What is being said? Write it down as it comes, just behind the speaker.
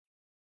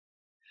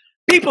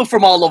People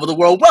from all over the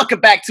world, welcome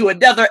back to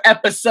another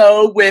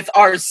episode with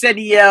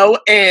Arsenio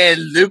and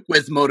Luke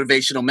with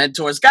Motivational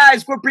Mentors.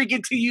 Guys, we're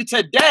bringing to you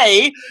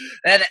today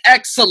an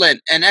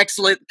excellent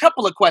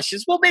couple of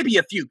questions. Well, maybe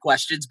a few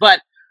questions,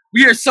 but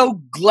we are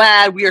so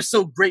glad, we are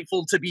so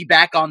grateful to be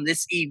back on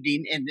this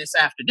evening and this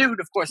afternoon.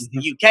 Of course, the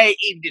UK,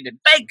 evening in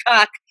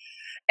Bangkok.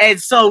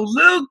 And so,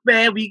 Luke,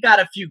 man, we got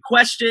a few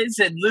questions.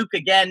 And Luke,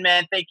 again,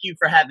 man, thank you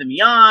for having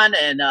me on.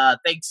 And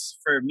thanks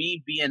for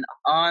me being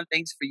on.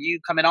 Thanks for you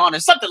coming on or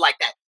something like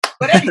that.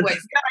 But anyways,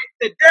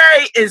 guys,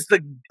 today is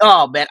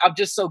man, I'm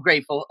just so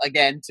grateful,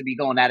 again, to be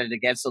going at it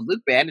again. So,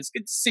 Luke, man, it's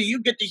good to see you.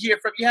 Good to hear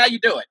from you. How you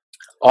doing?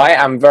 I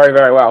am very,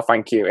 very well,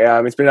 thank you.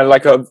 It's been here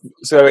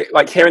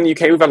in the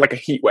UK, we've had like a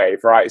heat wave,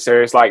 right?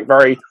 So it's like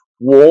very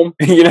warm,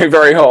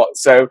 very hot.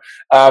 So,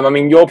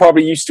 you're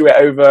probably used to it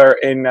over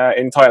in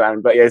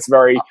Thailand, but yeah, it's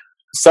very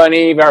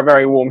sunny, very,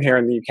 very warm here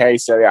in the UK.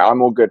 So yeah,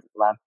 I'm all good,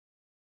 man.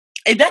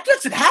 And that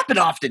doesn't happen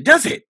often,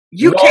 does it?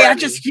 UK, I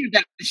just hear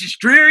that it's just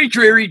dreary.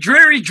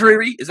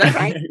 Is that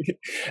right?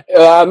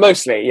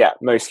 Mostly.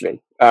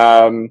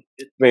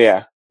 But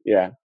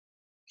yeah.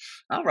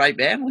 All right,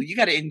 man. Well, you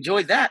got to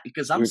enjoy that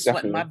because I'm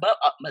sweating my butt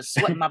up,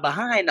 sweating my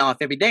behind off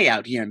every day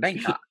out here in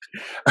Bangkok.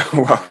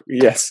 Well,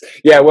 yes,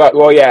 yeah.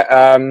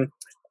 Yeah.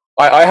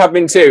 I have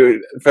been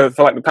too for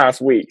like the past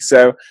week.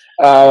 So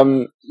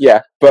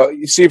yeah, but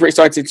super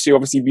excited to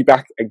obviously be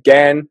back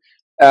again,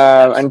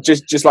 and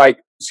just like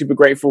super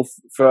grateful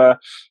for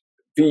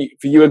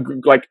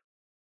you like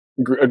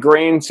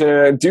agreeing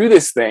to do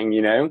this thing.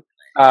 Yeah,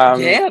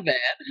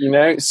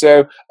 man.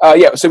 So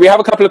so we have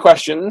a couple of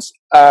questions.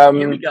 Here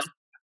we go.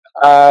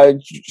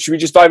 Should we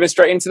just dive in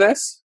straight into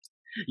this?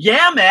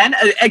 Yeah, man.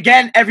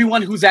 Again,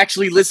 everyone who's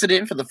actually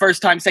listening for the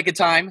first time, second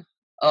time,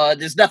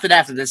 there's nothing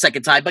after the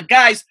second time. But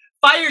guys,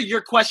 fire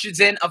your questions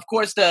in. Of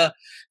course, the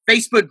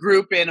Facebook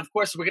group, and of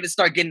course, we're going to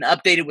start getting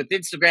updated with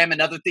Instagram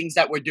and other things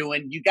that we're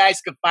doing. You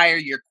guys can fire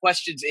your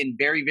questions in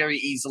very, very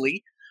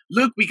easily.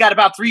 Luke, we got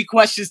about 3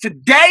 questions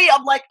today.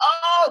 I'm like,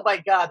 oh my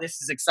God,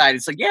 this is exciting.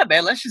 So yeah,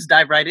 man, let's just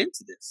dive right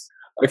into this.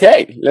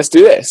 Okay, let's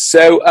do this.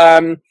 So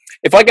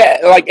if I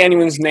get like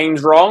anyone's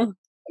names wrong,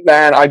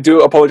 then I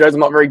do apologize. I'm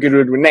not very good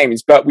with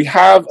names, but we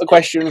have a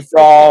question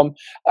from,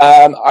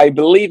 I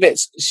believe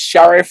it's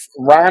Sharif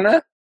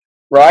Rana,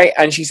 right?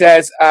 And she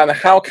says,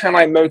 how can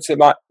I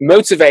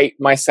motivate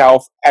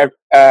myself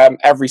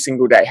every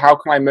single day? How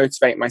can I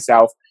motivate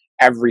myself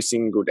every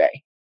single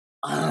day?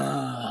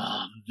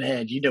 Oh,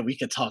 man, we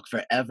could talk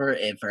forever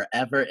and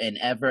forever and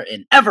ever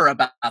and ever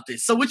about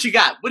this. So what you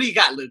got? What do you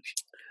got, Luke?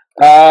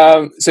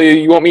 So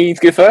you want me to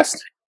go first?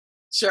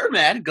 Sure,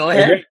 man. Go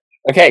ahead.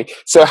 Okay.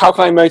 So how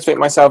can I motivate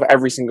myself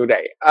every single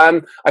day?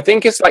 I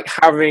think it's like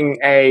having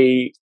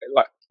a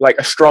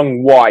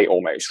strong why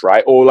almost,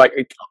 right? Or like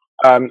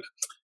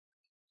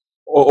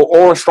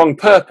or a strong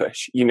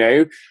purpose,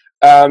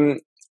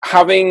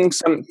 having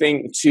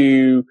something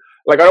to,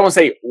 like, I don't want to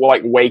say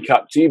like wake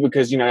up to,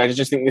 because I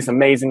just think this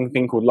amazing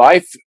thing called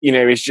life,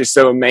 is just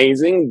so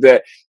amazing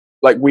that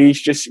like we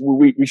should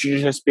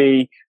just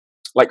be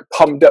like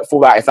pumped up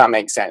for that, if that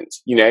makes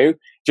sense,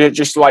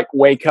 just like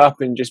wake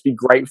up and just be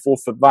grateful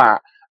for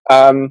that.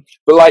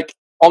 But like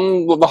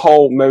on the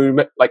whole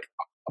moment, like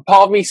a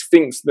part of me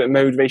thinks that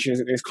motivation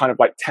is kind of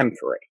like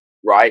temporary,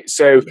 right?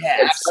 So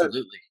yeah,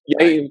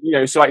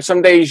 absolutely. So like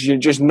some days you're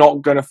just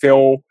not going to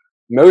feel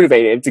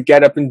motivated to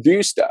get up and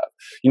do stuff,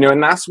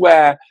 and that's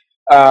where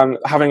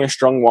having a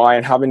strong why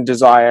and having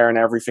desire and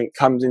everything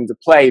comes into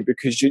play,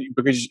 because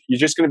you're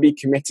just going to be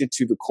committed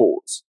to the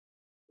cause.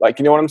 Like,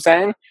 you know what I'm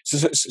saying?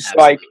 So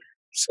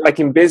like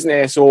in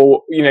business,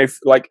 or,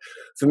 like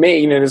for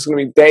me, there's going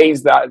to be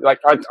days that like,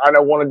 I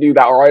don't want to do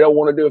that, or I don't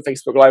want to do a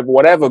Facebook Live or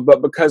whatever,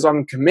 but because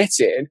I'm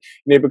committed,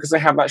 because I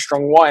have that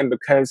strong why, and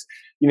because,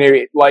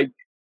 like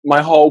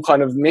my whole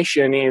kind of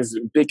mission is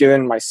bigger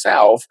than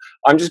myself,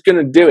 I'm just going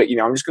to do it.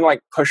 I'm just going to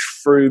like push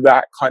through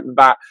that kind of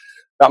that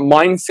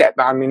mindset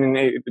that I'm in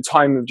at the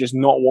time of just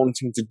not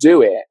wanting to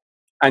do it,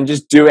 and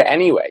just do it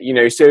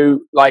anyway, so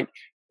like,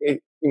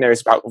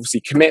 it's about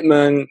obviously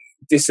commitment,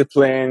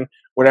 discipline,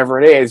 whatever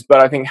it is.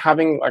 But I think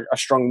having like a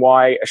strong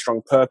why, a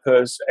strong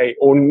purpose,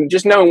 or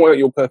just knowing what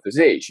your purpose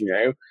is,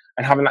 and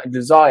having that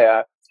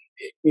desire,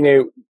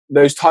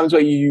 those times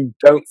where you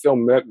don't feel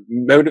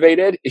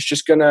motivated, it's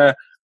just going to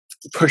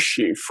push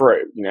you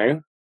through,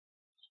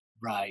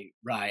 Right.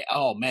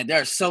 Oh man,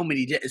 there are so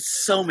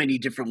many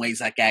different ways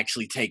I can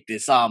actually take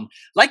this.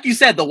 Like you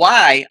said, the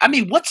why. I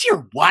mean, what's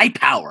your why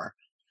power?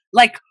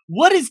 Like,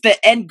 what is the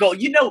end goal?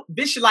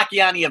 Vishen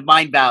Lakhiani of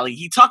Mind Valley,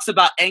 he talks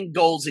about end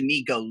goals and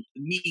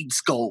needs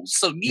goals.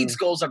 So needs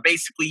goals are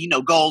basically,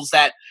 goals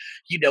that,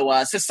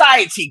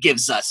 society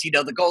gives us,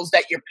 the goals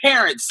that your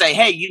parents say,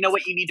 hey, you know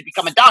what, you need to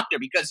become a doctor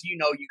because, you're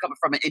coming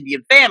from an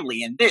Indian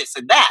family and this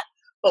and that.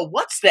 But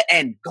what's the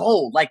end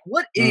goal? Like,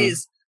 what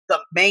is the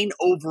main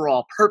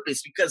overall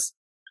purpose? Because,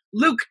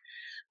 Luke,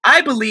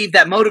 I believe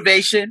that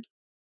motivation,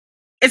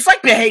 it's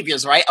like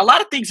behaviors, right? A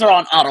lot of things are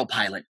on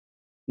autopilot.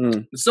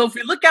 So if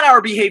we look at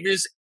our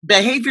behaviors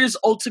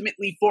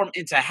ultimately form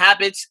into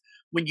habits,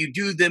 when you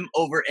do them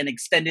over an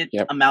extended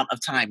Yep. amount of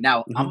time.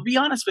 Now, I'm Mhm. going to be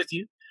honest with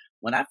you.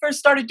 When I first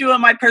started doing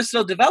my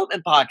personal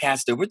development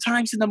podcast, there were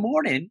times in the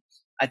morning,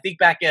 I think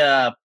back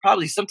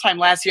probably sometime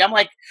last year, I'm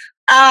like,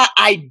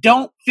 I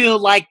don't feel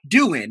like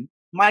doing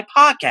my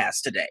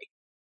podcast today.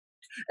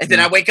 And then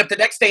I wake up the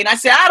next day and I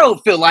say, I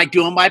don't feel like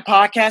doing my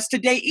podcast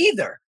today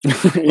either.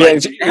 Yeah,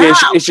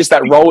 it's just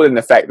that rolling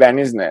effect then,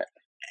 isn't it?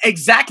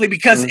 Exactly,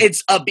 because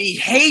it's a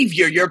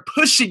behavior. You're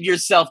pushing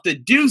yourself to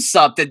do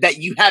something that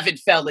you haven't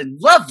fell in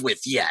love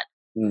with yet.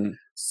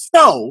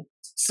 So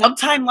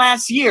sometime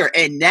last year,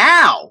 and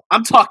now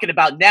I'm talking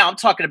about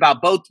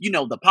both,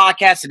 the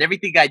podcast and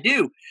everything I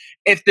do.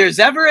 If there's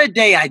ever a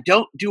day I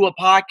don't do a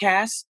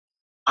podcast,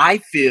 I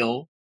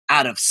feel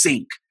out of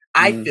sync.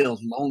 I feel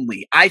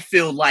lonely. I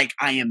feel like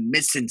I am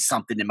missing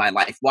something in my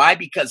life. Why?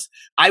 Because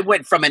I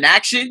went from an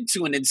action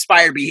to an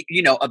inspired,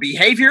 a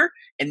behavior,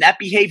 and that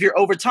behavior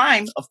over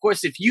time, of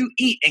course, if you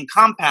eat and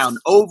compound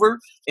over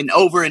and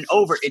over and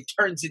over, it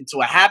turns into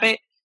a habit,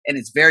 and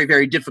it's very,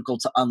 very difficult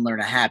to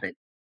unlearn a habit.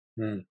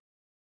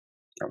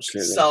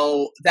 Absolutely.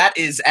 So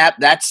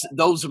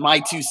those are my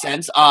 2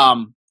 cents.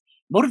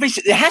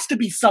 Motivation, there has to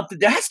be something,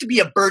 there has to be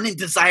a burning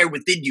desire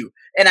within you.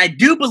 And I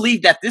do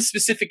believe that this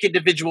specific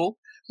individual,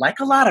 like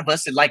a lot of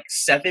us and like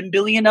 7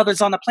 billion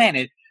others on the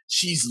planet,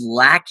 she's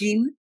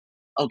lacking.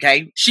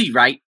 Okay.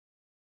 Right?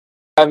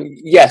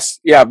 Yes.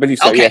 Yeah, I believe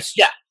so. Okay. Yes.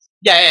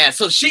 Yeah.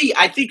 So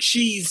I think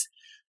she's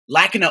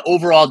lacking an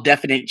overall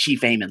definite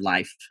chief aim in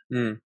life.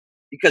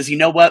 Because you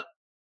know what?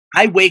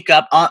 I wake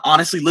up,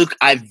 honestly, Luke,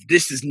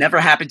 this has never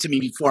happened to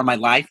me before in my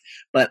life,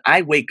 but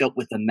I wake up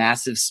with a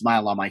massive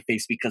smile on my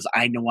face because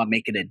I know I'm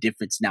making a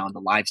difference now in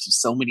the lives of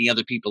so many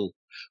other people,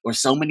 or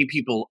so many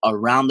people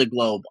around the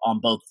globe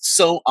on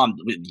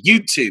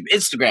YouTube,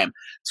 Instagram,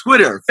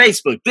 Twitter,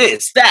 Facebook,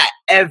 this, that,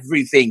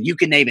 everything, you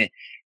can name it.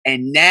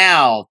 And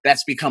now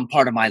that's become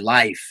part of my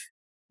life.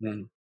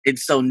 And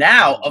so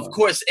now, of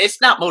course, it's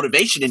not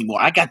motivation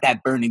anymore. I got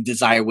that burning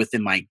desire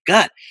within my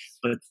gut.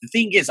 But the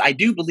thing is, I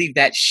do believe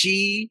that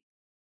she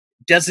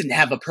doesn't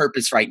have a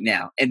purpose right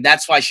now. And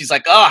that's why she's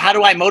like, oh, how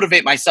do I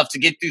motivate myself to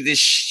get through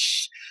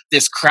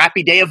this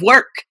crappy day of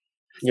work?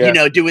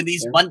 Yeah. Doing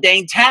these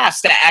mundane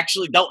tasks that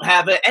actually don't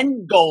have an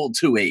end goal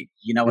to it.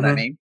 You know what I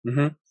mean?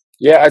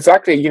 Yeah,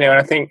 exactly. And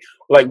I think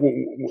like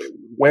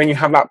when you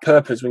have that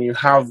purpose, when you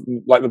have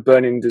like the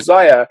burning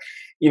desire,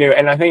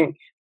 and I think,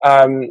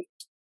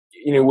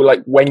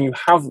 like when you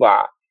have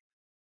that,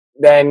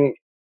 then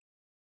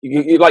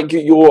you're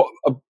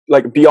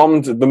like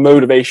beyond the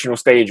motivational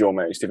stage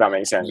almost, if that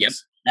makes sense. Yep,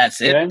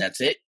 that's it. That's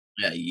it.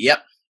 Yep.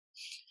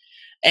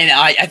 And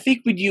I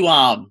think when you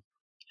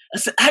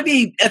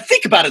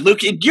think about it,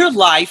 Luke. In your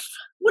life,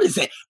 what is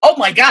it? Oh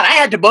my God, I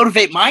had to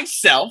motivate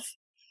myself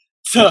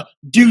to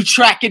do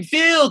track and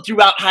field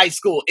throughout high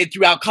school and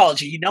throughout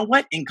college. And you know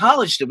what? In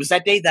college, there was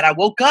that day that I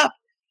woke up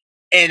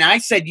and I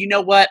said, you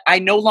know what? I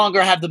no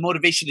longer have the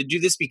motivation to do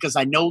this because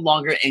I no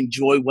longer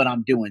enjoy what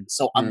I'm doing.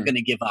 So I'm going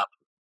to give up.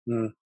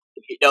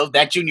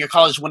 That junior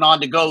college went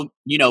on to go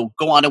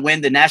on to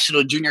win the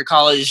national junior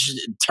college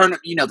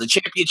tournament, the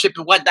championship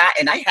and whatnot.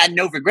 And I had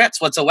no regrets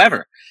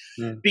whatsoever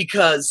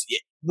because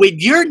when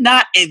you're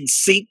not in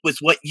sync with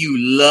what you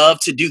love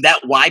to do,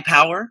 that why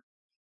power,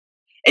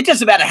 it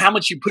doesn't matter how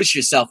much you push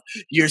yourself,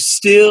 you're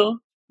still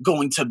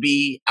going to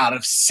be out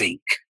of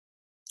sync.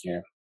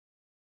 Yeah.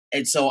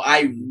 And so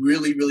I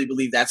really, really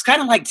believe that's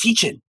kind of like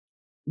teaching.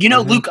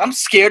 Luke, I'm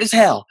scared as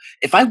hell.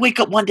 If I wake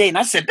up one day and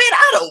I said, man,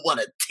 I don't want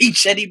to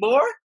teach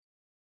anymore,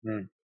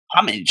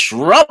 I'm in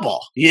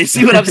trouble. You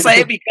see what I'm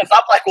saying? Because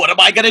I'm like, what am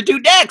I going to do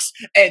next?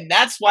 And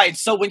that's why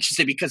it's so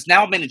interesting, because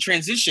now I'm in a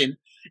transition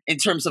in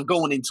terms of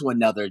going into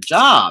another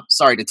job.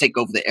 Sorry to take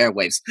over the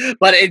airwaves,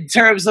 but in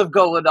terms of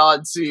going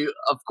on to,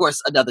 of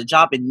course, another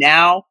job. And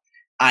now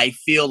I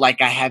feel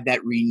like I have that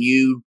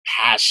renewed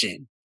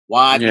passion.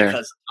 Why?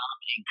 Because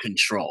I'm in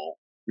control.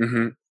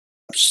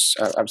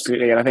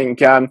 Absolutely. And I think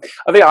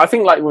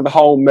like with the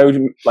whole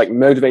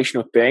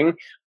motivational thing,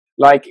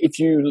 like if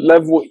you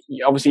love what,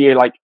 obviously,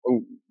 like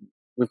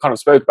we've kind of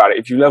spoke about it,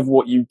 if you love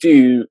what you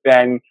do,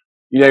 then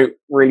you don't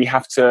really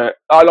have to,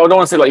 I don't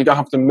want to say like you don't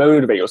have to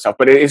motivate yourself,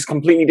 but it is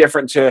completely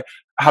different to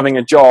having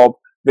a job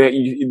that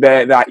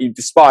you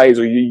despise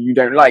or you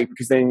don't like,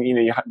 because then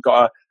you have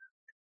got to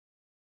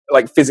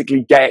like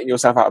physically get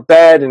yourself out of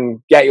bed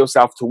and get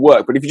yourself to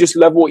work. But if you just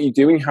love what you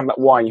do and you have that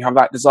why and you have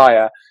that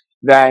desire,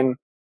 then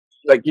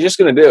like you're just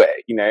going to do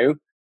it, you're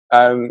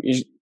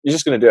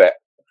just going to do it.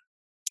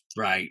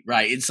 Right.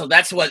 And so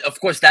that's what,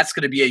 of course, that's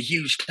going to be a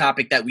huge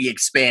topic that we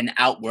expand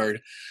outward,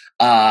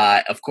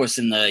 of course,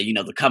 in the,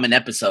 the coming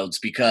episodes,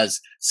 because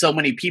so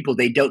many people,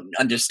 they don't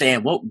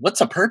understand what's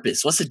a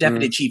purpose? What's a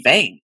definite chief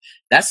aim?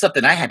 That's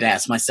something I had to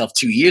ask myself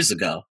 2 years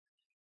ago.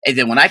 And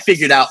then when I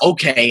figured out,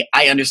 okay,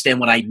 I understand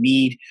what I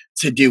need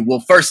to do.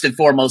 Well, first and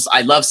foremost,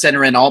 I love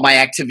centering all my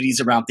activities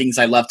around things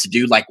I love to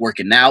do, like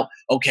working out.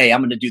 Okay,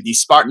 I'm going to do these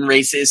Spartan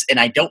races and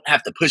I don't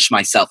have to push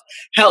myself.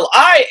 Hell,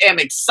 I am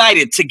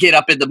excited to get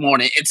up in the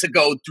morning and to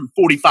go through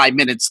 45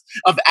 minutes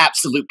of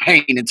absolute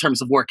pain in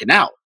terms of working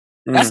out.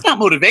 That's not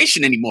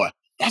motivation anymore.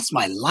 That's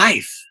my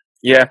life.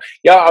 Yeah,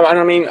 yeah, and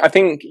I mean, I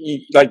think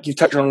like you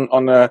touched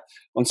on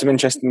some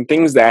interesting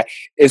things there.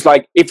 It's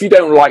like if you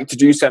don't like to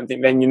do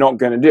something, then you're not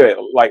going to do it.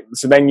 Like,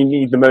 so then you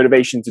need the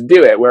motivation to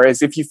do it.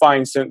 Whereas if you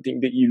find something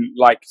that you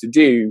like to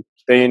do,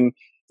 then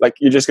like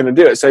you're just going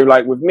to do it. So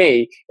like with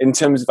me, in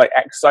terms of like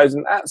exercise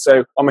and that,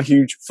 so I'm a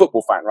huge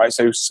football fan, right?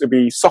 So it'd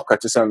be soccer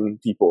to some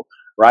people,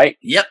 right?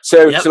 Yep.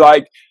 So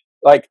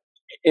like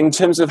in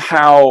terms of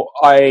how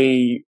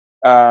I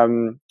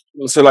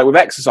so like with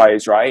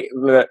exercise, right?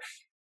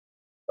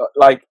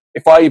 Like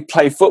if I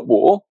play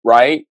football,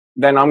 right,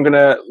 then I'm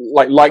gonna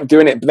like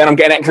doing it, but then I'm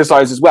getting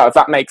exercise as well, if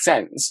that makes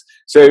sense.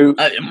 So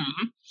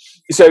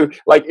so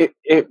like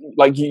it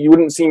like you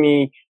wouldn't see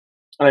me,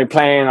 I don't know,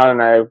 playing, I don't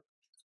know,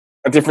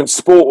 a different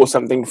sport or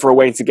something for a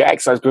way to get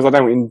exercise because I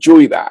don't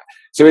enjoy that.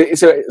 So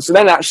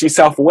then actually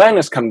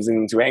self-awareness comes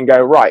into it and go,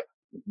 right,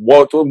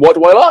 what do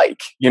I like,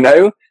 you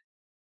know?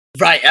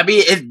 Right. I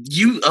mean, if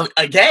you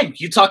again,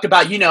 you talk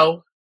about, you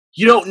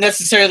don't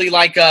necessarily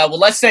like, well,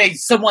 let's say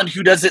someone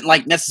who doesn't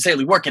like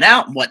necessarily working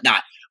out and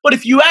whatnot. But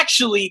if you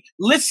actually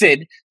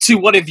listen to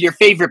one of your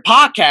favorite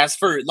podcasts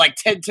for like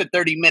 10 to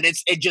 30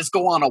 minutes and just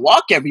go on a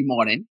walk every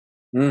morning,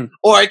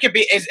 or it could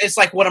be, it's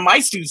like one of my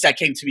students that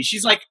came to me.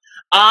 She's like,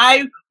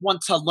 I want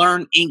to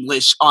learn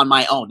English on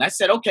my own. I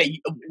said, okay,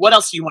 what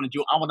else do you want to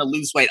do? I want to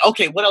lose weight.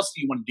 Okay, what else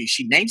do you want to do?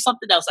 She named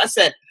something else. I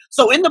said,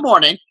 so in the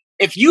morning,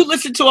 if you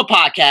listen to a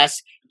podcast,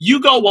 you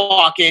go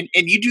walking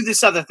and you do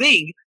this other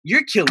thing,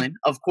 you're killing,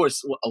 of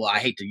course, well, I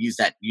hate to use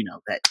that,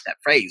 that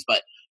phrase,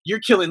 but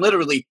you're killing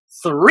literally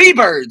 3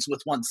 birds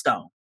with 1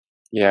 stone.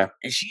 Yeah.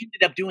 And she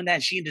ended up doing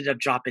that. She ended up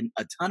dropping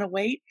a ton of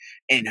weight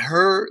and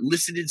her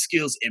listening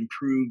skills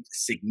improved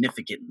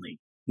significantly.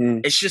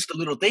 It's just the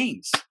little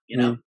things,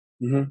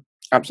 Mm-hmm.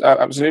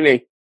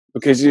 Absolutely.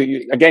 Because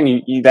you then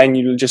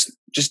you just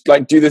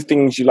like do the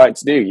things you like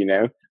to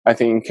do, I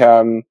think,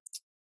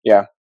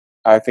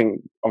 I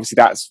think obviously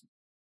that's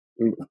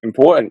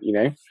important,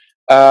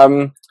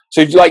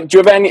 so do you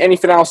have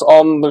anything else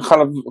on the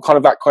kind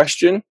of that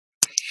question?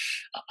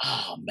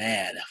 Oh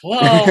man,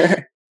 well,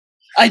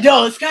 I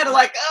know it's kind of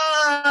like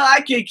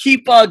I can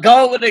keep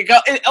going and go.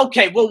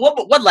 Okay, well,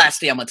 what last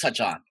thing I'm gonna touch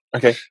on?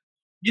 Okay,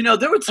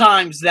 there were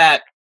times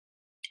that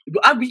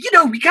we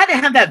gotta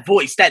have that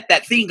voice,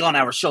 that thing on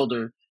our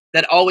shoulder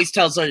that always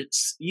tells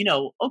us,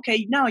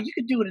 okay, no, you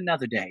could do it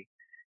another day,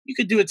 you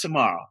could do it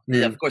tomorrow.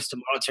 Of course,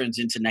 tomorrow turns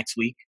into next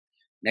week.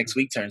 Next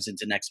week turns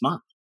into next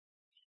month.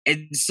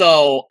 And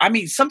so, I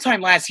mean,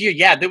 sometime last year,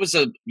 there was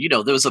a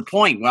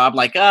point where I'm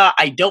like,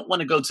 I don't want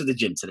to go to the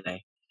gym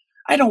today.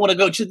 I don't want to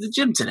go to the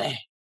gym today.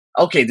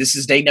 Okay, this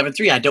is day number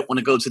 3. I don't want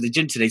to go to the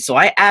gym today. So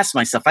I asked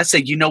myself, I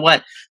said, you know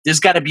what? There's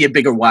got to be a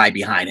bigger why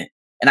behind it.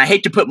 And I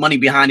hate to put money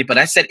behind it, but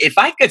I said, if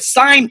I could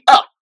sign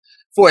up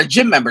for a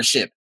gym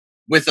membership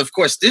with, of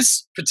course,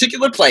 this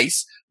particular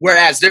place,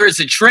 whereas there is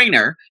a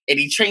trainer and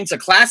he trains a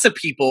class of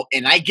people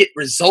and I get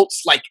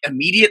results like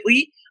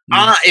immediately,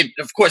 and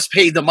of course,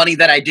 pay the money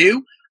that I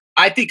do,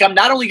 I think I'm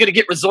not only going to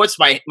get results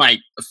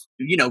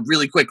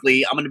really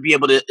quickly, I'm going to be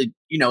able to,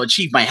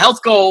 achieve my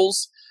health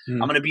goals. I'm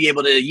going to be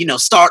able to,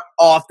 start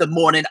off the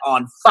morning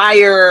on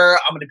fire.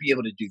 I'm going to be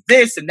able to do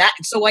this and that.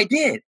 And so I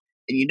did.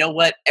 And you know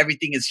what?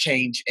 Everything has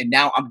changed. And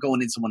now I'm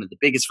going into one of the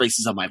biggest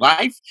races of my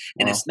life.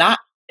 And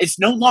it's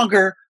no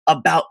longer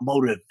about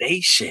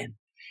motivation.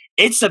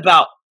 It's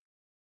about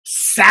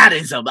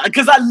sadism,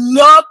 because I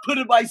love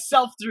putting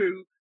myself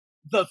through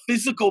the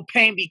physical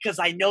pain because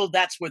I know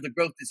that's where the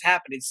growth is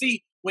happening.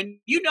 See, when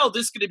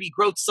there's going to be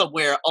growth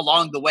somewhere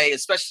along the way,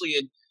 especially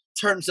in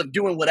terms of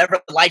doing whatever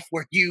life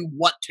work you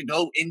want to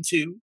go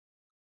into,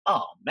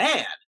 oh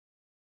man,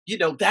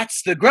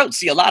 that's the growth.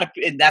 See,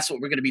 and that's what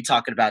we're going to be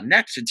talking about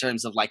next in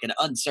terms of like an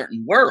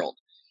uncertain world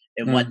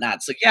and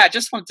whatnot. So I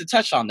just wanted to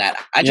touch on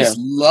that. I just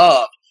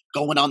love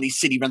going on these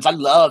city runs. I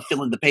love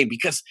feeling the pain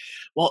because,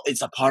 well,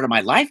 it's a part of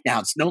my life now.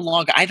 It's no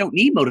longer, I don't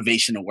need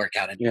motivation to work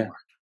out anymore.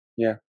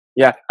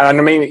 Yeah, and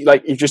I mean,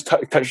 like you just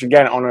touched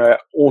again on an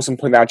awesome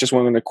point that I just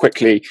wanted to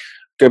quickly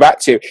go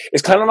back to.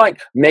 It's kind of like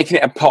making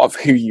it a part of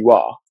who you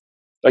are.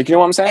 Like, you know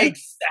what I'm saying?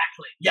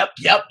 Exactly. Yep.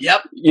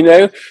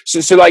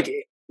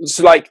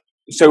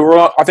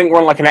 I think we're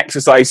on like an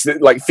exercise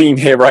like theme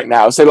here right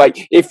now. So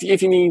like, if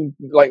you need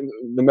like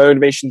the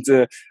motivation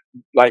to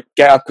like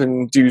get up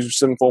and do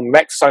some form of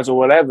exercise or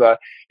whatever,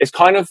 it's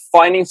kind of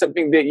finding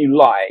something that you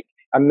like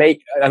and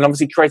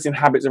obviously creating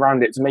habits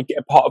around it to make it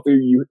a part of who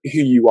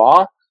you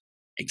are.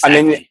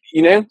 Exactly.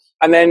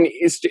 And then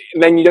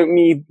then you don't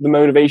need the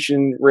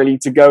motivation really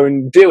to go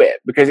and do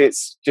it because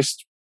it's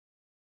just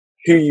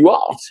who you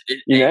are.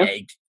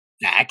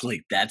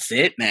 Exactly. That's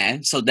it,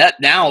 man. So that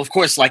now, of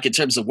course, like in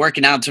terms of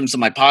working out, in terms of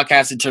my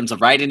podcast, in terms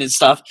of writing and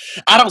stuff,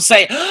 I don't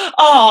say,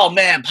 oh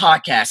man,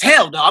 podcast.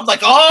 Hell no. I'm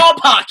like, oh,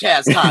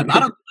 podcast time. I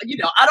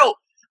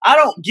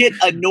don't get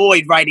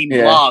annoyed writing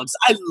blogs.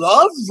 I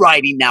love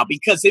writing now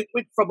because it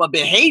went from a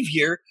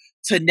behavior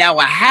to now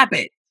a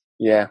habit.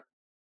 Yeah.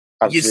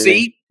 Absolutely. You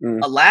see,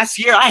 last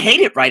year I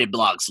hated writing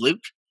blogs,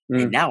 Luke,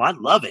 and now I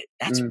love it.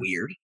 That's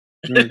weird.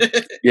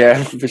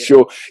 Yeah, for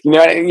sure.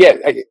 Yeah,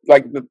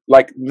 like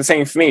the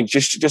same for me.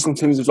 Just in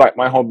terms of like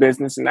my whole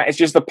business and that, it's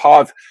just a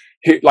part of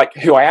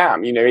who I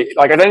am.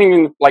 Like I don't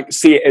even like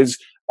see it as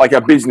like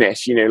a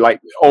business. Like,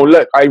 oh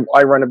look, I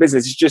run a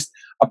business. It's just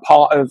a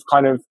part of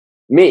kind of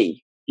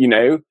me.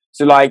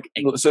 So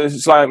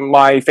it's like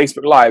my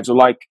Facebook lives so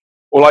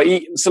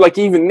like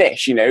even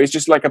this. It's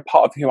just like a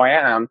part of who I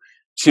am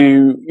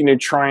to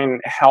try and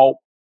help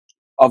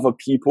other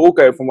people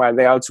go from where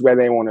they are to where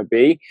they want to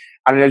be.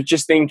 And I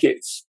just think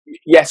it's,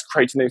 yes,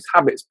 creating those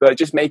habits, but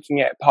just making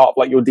it part of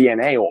like your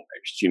DNA almost.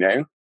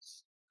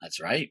 That's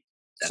right.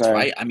 That's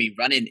right. I mean,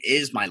 running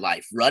is my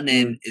life.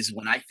 Running is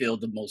when I feel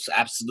the most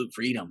absolute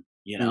freedom,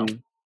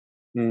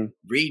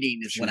 Reading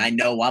is when I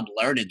know I'm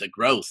learning the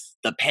growth,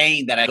 the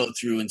pain that I go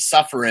through and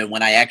suffering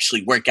when I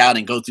actually work out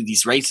and go through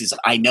these races.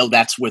 I know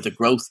that's where the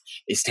growth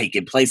is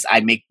taking place. I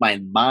make my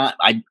mind,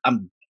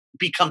 I'm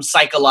become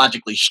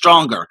psychologically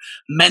stronger,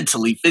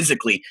 mentally,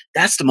 physically.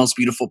 That's the most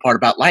beautiful part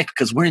about life,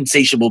 because we're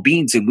insatiable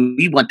beings and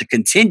we want to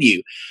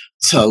continue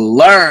to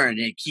learn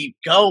and keep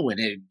going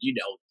and,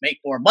 make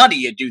more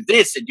money and do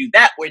this and do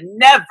that. We're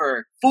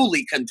never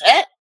fully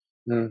content,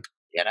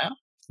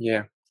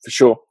 Yeah, for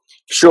sure.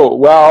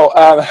 Well,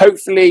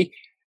 hopefully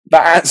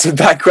that answered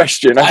that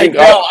question. I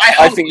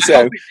think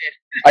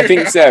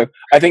so.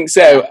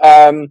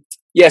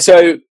 Yeah.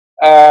 So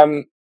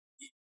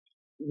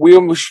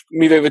we'll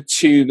move over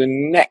to the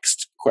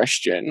next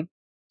question,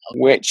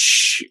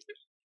 which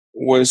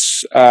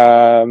was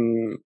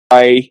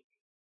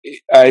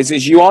is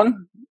it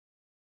Juan?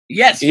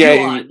 Yes,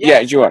 Juan.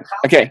 Yeah, Juan.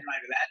 Okay.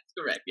 That's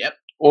correct. Yep.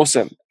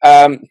 Awesome.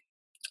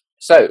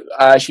 So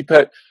she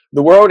put,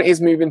 the world is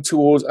moving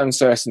towards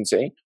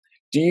uncertainty.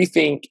 Do you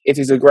think it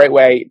is a great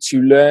way to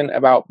learn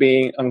about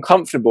being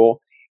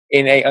uncomfortable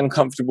in an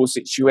uncomfortable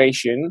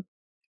situation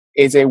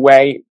is a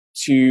way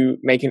to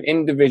make an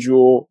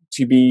individual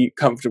to be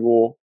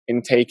comfortable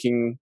in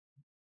taking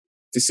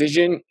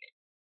decision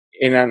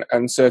in an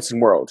uncertain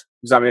world?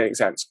 Does that make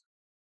sense?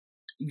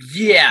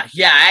 Yeah.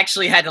 I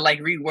actually had to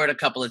reword a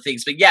couple of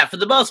things, but yeah, for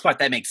the most part,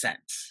 that makes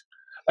sense.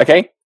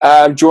 Okay.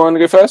 Do you want to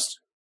go first?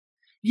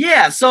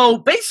 Yeah. So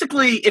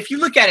basically, if you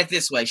look at it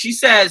this way, she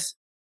says,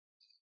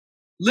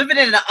 living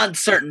in an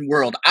uncertain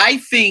world, I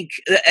think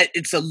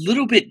it's a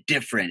little bit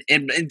different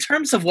in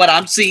terms of what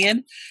I'm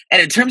seeing,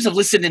 and in terms of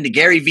listening to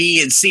Gary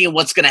Vee and seeing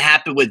what's going to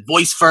happen with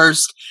voice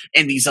first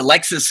and these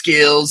Alexa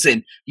skills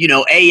and,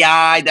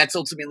 AI that's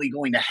ultimately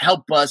going to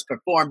help us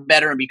perform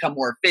better and become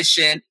more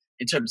efficient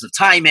in terms of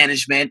time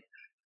management.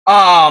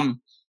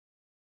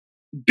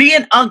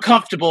 Being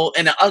uncomfortable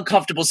in an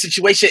uncomfortable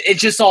situation, it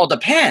just all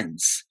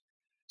depends.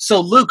 So,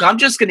 Luke, I'm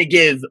just going to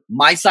give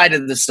my side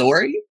of the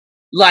story.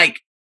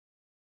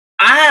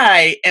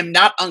 I am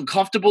not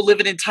uncomfortable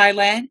living in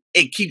Thailand.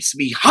 It keeps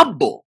me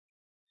humble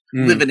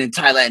living in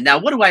Thailand. Now,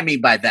 what do I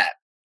mean by that?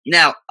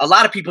 Now, a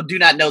lot of people do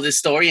not know this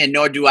story, and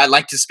nor do I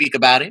like to speak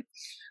about it.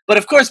 But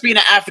of course, being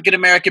an African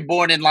American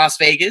born in Las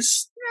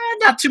Vegas,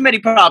 not too many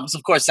problems,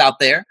 of course, out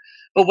there.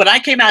 But when I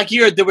came out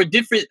here, there were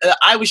different.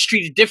 I was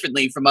treated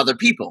differently from other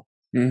people.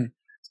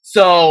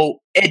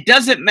 So it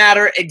doesn't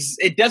matter.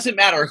 It doesn't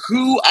matter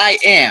who I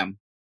am.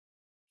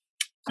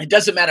 It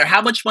doesn't matter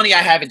how much money I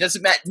have. It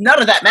doesn't matter. None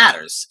of that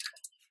matters.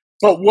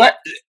 But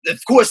of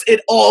course,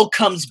 it all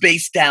comes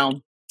based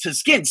down to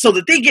skin. So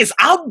the thing is,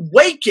 I'm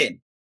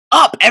waking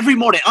up every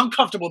morning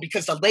uncomfortable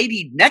because the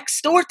lady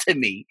next door to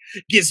me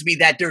gives me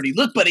that dirty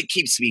look, but it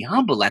keeps me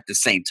humble at the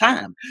same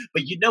time.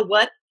 But you know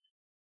what?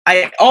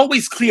 I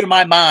always clear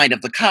my mind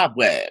of the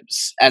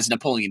cobwebs, as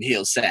Napoleon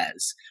Hill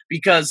says,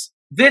 because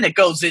then it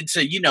goes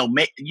into,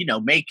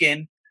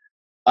 making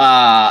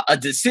a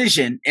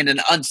decision in an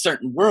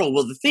uncertain world.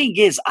 Well, the thing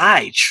is,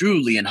 I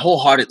truly and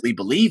wholeheartedly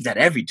believe that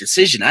every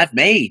decision I've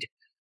made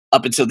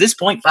up until this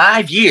point,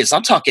 5 years,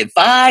 I'm talking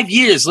 5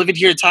 years living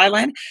here in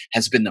Thailand,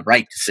 has been the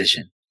right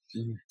decision.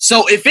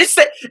 So if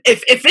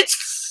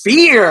it's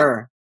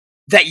fear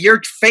that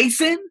you're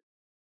facing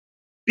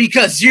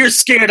because you're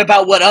scared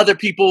about what other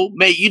people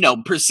may,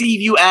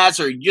 perceive you as,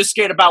 or you're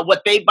scared about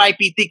what they might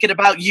be thinking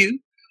about you,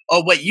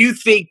 or what you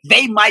think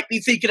they might be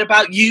thinking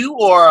about you,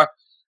 or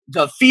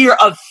the fear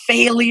of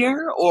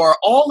failure, or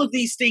all of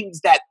these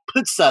things that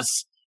puts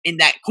us in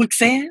that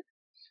quicksand,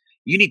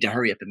 you need to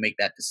hurry up and make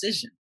that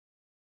decision.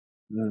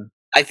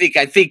 I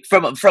think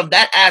from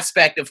that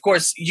aspect, of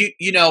course,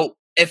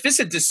 if it's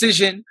a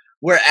decision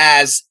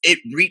whereas it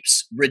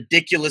reaps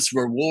ridiculous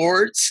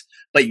rewards,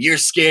 but you're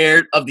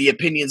scared of the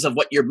opinions of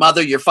what your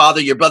mother, your father,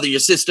 your brother, your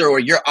sister, or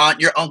your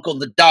aunt, your uncle,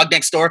 the dog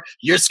next door,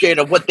 you're scared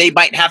of what they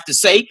might have to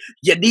say,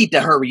 you need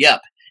to hurry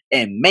up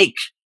and make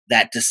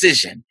that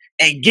decision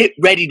and get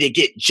ready to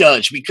get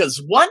judged. Because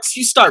once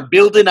you start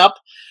building up,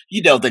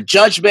 the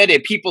judgment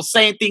and people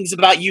saying things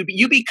about you,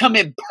 you become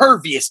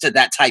impervious to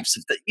that types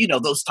of,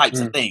 those types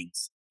of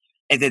things.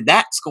 And then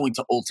that's going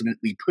to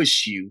ultimately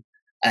push you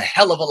a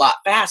hell of a lot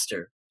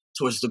faster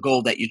towards the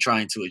goal that you're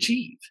trying to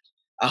achieve.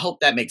 I hope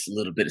that makes a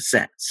little bit of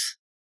sense.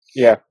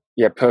 Yeah,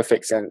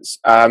 perfect sense.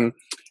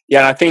 Yeah,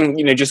 and I think,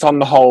 just on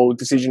the whole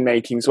decision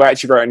making, so I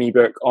actually wrote an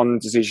ebook on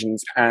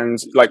decisions, and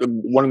like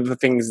one of the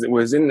things that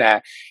was in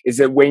there is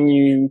that when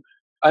you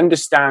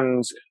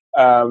understand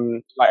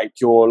like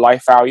your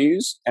life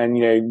values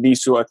and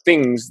these sort of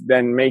things,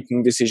 then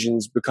making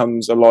decisions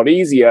becomes a lot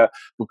easier,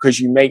 because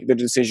you make the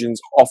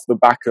decisions off the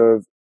back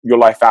of your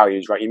life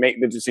values, right? You make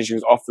the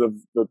decisions off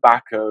the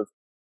back of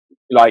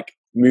like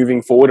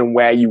moving forward and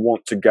where you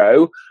want to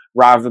go,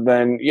 rather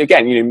than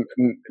again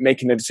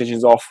making the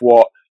decisions off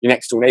what your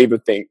next door neighbor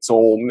thinks,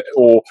 or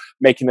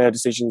making the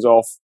decisions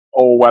off,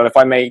 oh well, if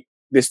I make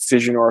this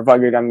decision or if I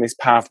go down this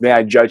path,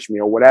 they judge me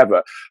or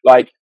whatever.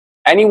 Like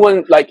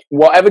anyone, like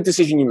whatever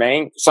decision you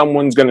make,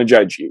 someone's going to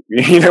judge you.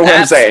 You know what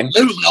Absolutely. I'm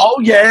saying? Oh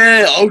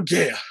yeah.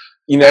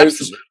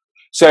 Absolutely.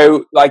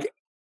 So like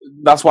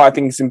that's why I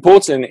think it's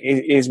important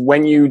is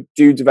when you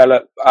do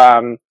develop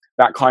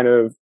that kind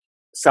of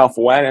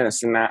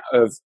self-awareness and that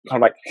of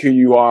kind of like who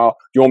you are,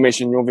 your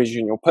mission, your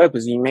vision, your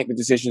purpose, and you make the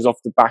decisions off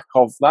the back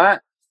of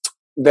that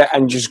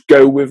and just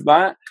go with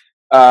that,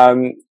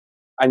 and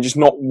just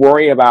not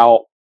worry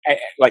about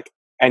like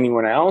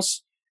anyone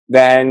else,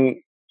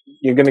 then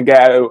you're going to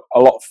get a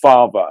lot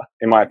farther,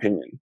 in my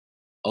opinion.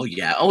 Oh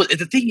yeah. Oh,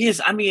 the thing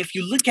is, I mean, if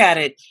you look at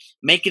it,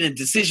 making a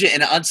decision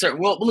in an uncertain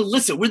world. Well,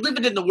 listen, we're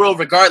living in the world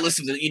regardless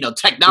of the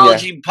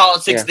technology,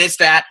 politics, this,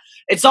 that.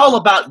 It's all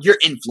about your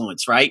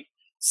influence, right?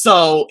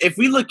 So if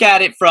we look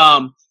at it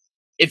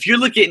if you're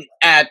looking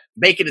at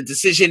making a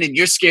decision and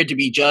you're scared to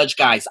be judged,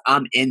 guys,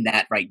 I'm in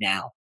that right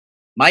now.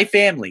 My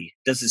family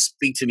doesn't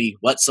speak to me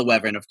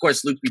whatsoever. And of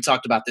course, Luke, we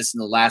talked about this in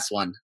the last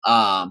one,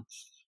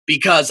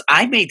 because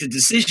I made the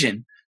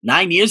decision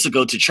 9 years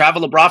ago to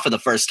travel abroad for the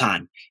first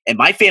time. And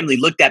my family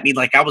looked at me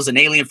like I was an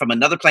alien from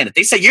another planet.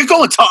 They said, "You're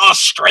going to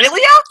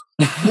Australia?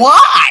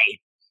 Why?"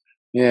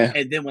 Yeah.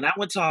 And then when I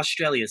went to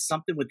Australia,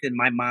 something within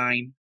my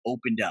mind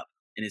opened up,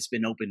 and it's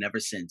been open ever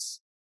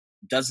since.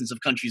 Dozens of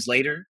countries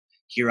later,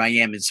 here I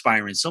am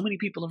inspiring so many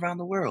people around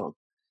the world,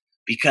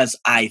 because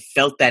I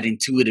felt that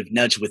intuitive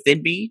nudge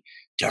within me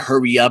to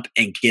hurry up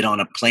and get on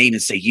a plane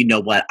and say, you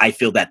know what? I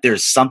feel that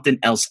there's something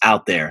else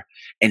out there,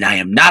 and I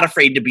am not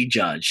afraid to be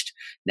judged.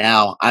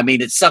 Now, I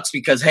mean, it sucks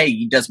because,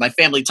 hey, does my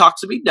family talk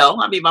to me? No.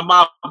 I mean, my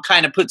mom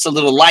kind of puts a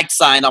little like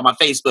sign on my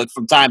Facebook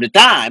from time to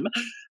time.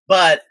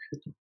 But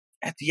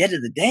at the end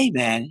of the day,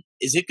 man,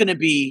 is it going to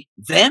be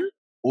them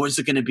or is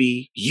it going to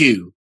be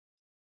you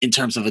in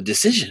terms of a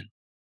decision?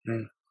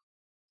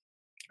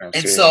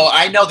 And so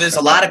I know there's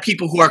a lot of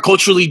people who are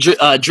culturally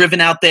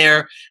driven out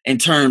there in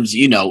terms,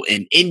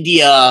 in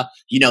India,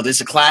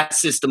 there's a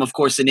class system, of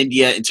course, in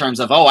India in terms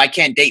of, oh, I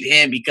can't date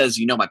him because,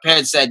 my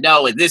parents said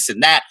no, and this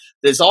and that.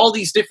 There's all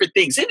these different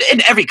things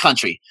in every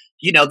country.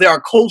 There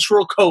are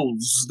cultural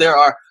codes, there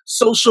are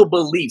social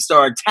beliefs, there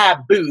are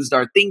taboos,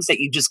 there are things that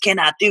you just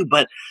cannot do.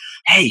 But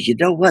hey, you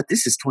know what?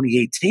 This is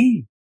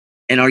 2018.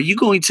 And are you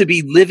going to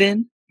be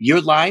living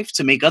your life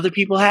to make other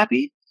people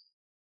happy?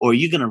 Or are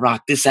you going to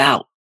rock this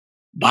out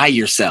by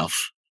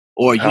yourself?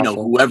 Or,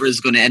 whoever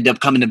is going to end up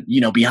coming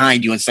to,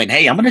 behind you and saying,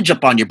 hey, I'm going to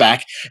jump on your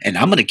back and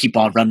I'm going to keep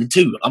on running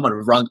too. I'm going to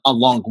run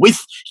along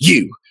with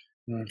you.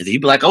 And then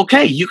you'd be like,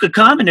 okay, you could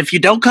come. And if you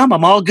don't come,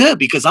 I'm all good,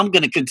 because I'm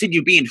going to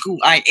continue being who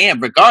I am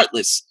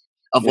regardless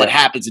of what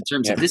happens in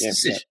terms of this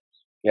decision.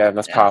 Yeah,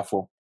 that's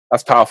powerful.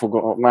 That's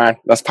powerful, man.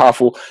 That's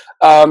powerful.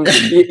 And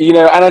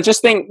I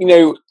just think,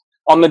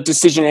 on the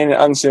decision in an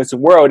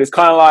uncertain world, it's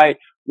kind of like,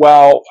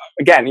 well,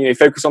 again,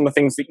 focus on the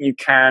things that you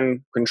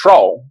can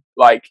control.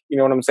 Like, you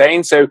know what I'm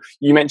saying? So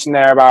you mentioned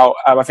there about,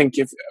 I think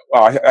you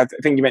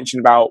mentioned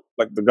about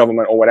like the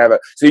government or whatever.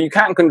 So you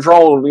can't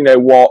control,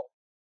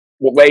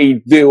 what they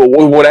do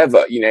or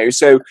whatever,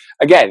 So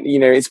again,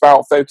 it's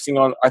about focusing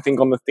on, I think,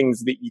 on the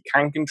things that you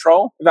can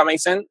control, if that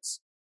makes sense.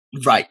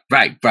 Right.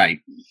 I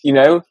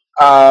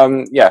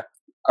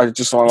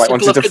just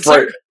wanted to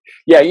throw.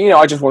 Yeah,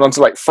 I just wanted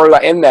to throw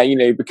that in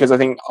there, because I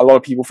think a lot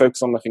of people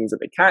focus on the things that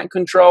they can't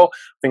control,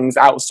 things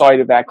outside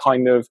of their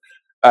kind of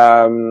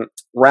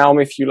realm,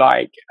 if you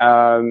like.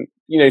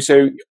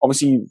 So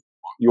obviously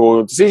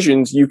your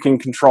decisions, you can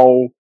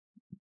control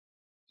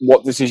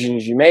what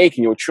decisions you make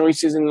and your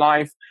choices in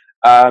life.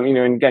 And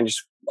again,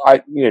 just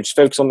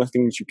focus on the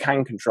things you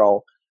can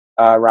control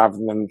rather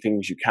than the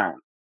things you can't.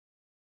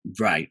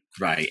 Right.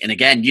 And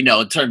again,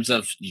 in terms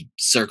of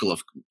circle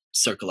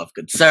of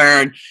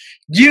concern,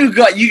 you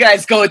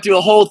guys going through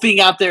a whole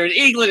thing out there in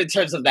England in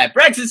terms of that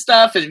Brexit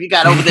stuff, and we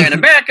got over there in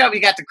America, we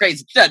got the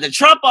crazy, the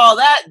Trump, all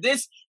that.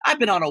 I've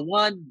been on a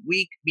 1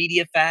 week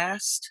media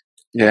fast.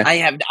 Yeah,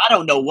 I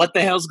don't know what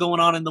the hell's going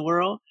on in the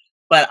world,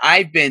 but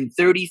I've been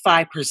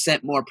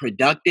 35% more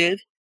productive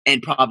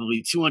and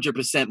probably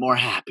 200% more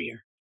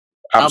happier.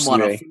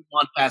 Absolutely. I'm on a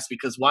full-on fast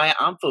because why?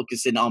 I'm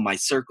focusing on my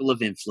circle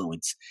of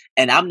influence,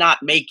 and I'm not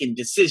making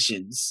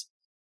decisions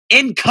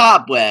in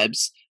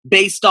cobwebs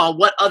based on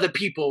what other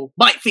people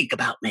might think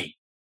about me.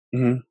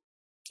 Mm-hmm.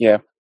 Yeah,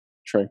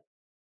 true.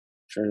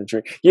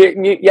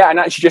 Yeah, and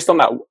actually, just on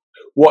that,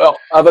 what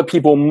other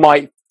people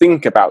might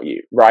think about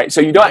you, right?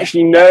 So you don't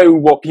actually know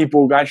what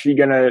people are actually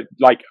gonna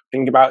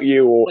think about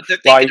you, or what they're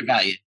thinking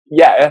about you.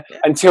 Yeah,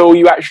 until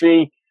you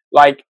actually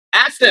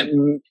ask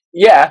them.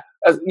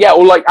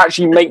 or like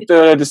actually make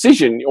the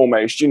decision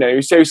almost, you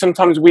know. So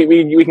sometimes we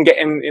can get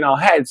in our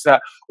heads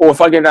that, or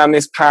if I go down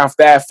this path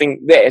there,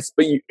 think this,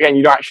 but you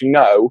don't actually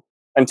know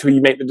until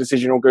you make the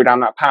decision or go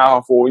down that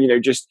path, or, you know,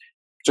 just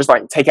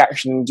like take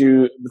action and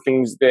do the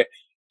things that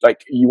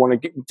like you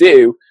want to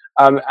do.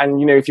 And,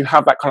 you know, if you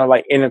have that kind of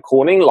like inner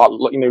calling, like,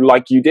 you know,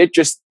 like you did,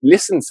 just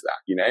listen to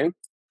that, you know.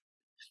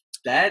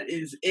 That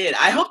is it.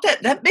 I hope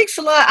that makes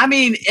a lot. I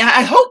mean,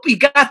 I hope we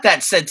got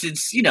that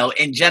sentence, you know,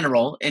 in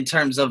general, in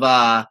terms of,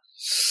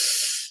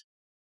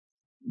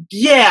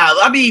 yeah,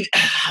 I mean,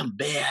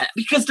 man,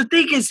 because the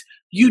thing is,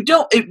 we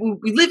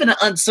live in an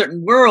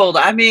uncertain world.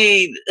 I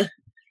mean,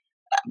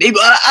 maybe,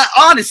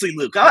 honestly,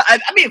 Luke, I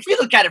mean, if we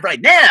look at it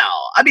right now,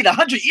 I mean,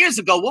 100 years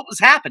ago, what was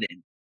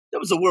happening? There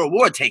was a world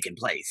war taking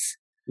place.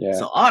 Yeah.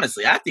 So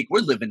honestly, I think we're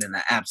living in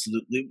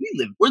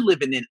we're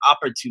living in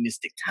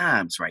opportunistic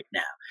times right now,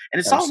 and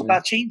it's all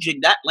about changing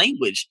that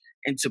language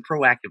into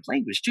proactive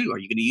language too. Are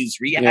you going to use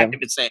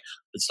reactive and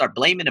start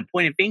blaming and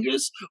pointing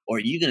fingers, or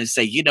are you going to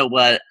say, you know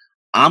what,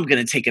 I'm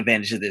going to take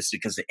advantage of this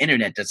because the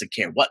internet doesn't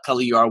care what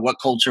color you are, what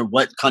culture,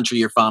 what country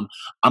you're from.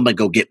 I'm going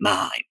to go get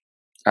mine.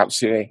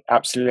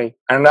 Absolutely,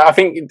 and I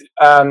think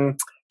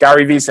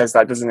Gary Vee says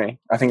that, doesn't he?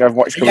 I think I've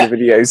watched a couple of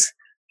videos.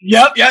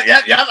 Yep.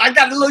 I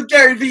got a little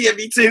Gary Vee in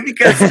me too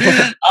because,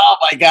 oh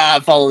my God,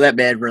 I follow that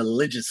man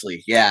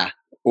religiously. Yeah.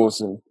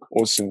 Awesome.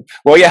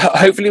 Well, yeah,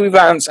 hopefully we've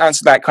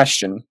answered that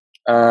question.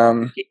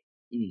 But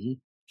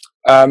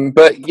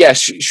yeah,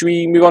 should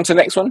we move on to the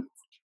next one?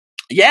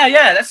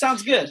 Yeah, that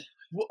sounds good.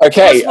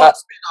 Okay. Spin on that,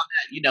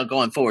 you know,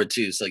 going forward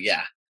too. So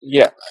yeah.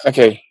 Yeah.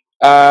 Okay.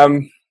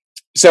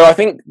 So I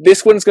think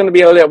this one's going to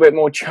be a little bit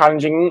more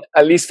challenging,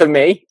 at least for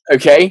me.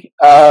 Okay.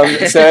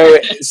 So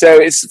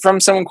it's from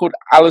someone called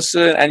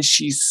Alison, and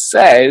she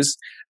says,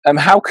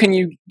 how can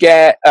you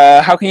get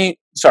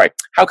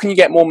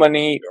more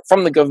money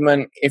from the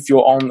government if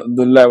you're on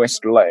the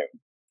lowest loan?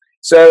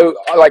 So,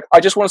 like, I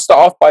just want to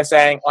start off by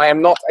saying I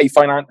am not a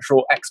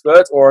financial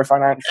expert or a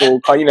financial,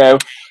 you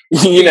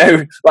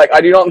know, like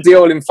I do not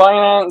deal in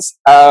finance.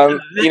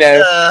 You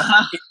know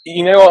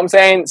what I'm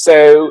saying.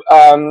 So,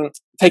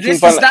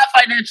 this is not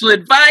financial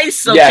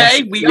advice, okay?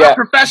 Yes, we are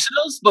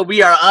professionals, but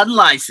we are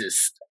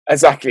unlicensed.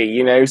 Exactly,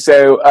 you know.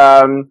 So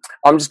I'm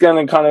just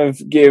going to kind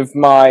of give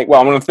I'm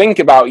going to think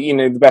about, you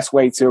know, the best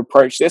way to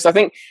approach this. I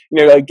think,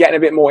 you know, like getting a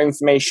bit more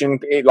information,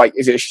 like,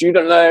 is it a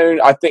student loan?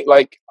 I think,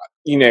 like,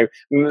 you know,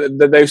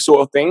 those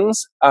sort of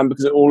things,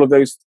 because all of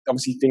those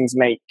obviously things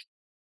make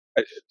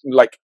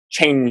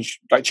change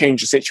the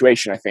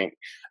situation, I think.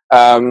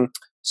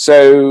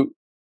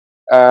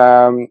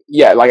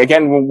 Like,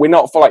 again, we're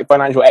not for like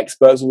financial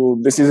experts.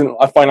 This isn't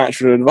a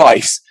financial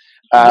advice.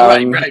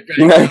 Right.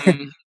 You know?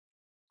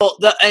 Well,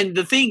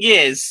 the thing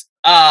is,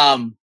 I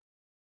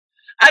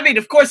mean,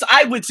 of course,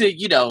 I went to,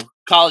 you know,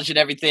 college and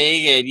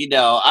everything, and, you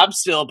know, I'm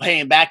still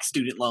paying back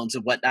student loans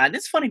and whatnot. And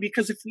it's funny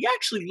because if we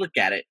actually look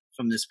at it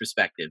from this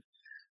perspective,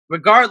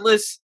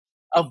 regardless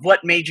of what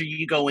major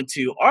you go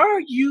into, are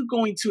you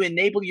going to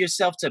enable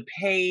yourself to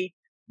pay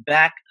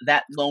back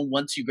that loan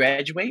once you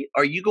graduate?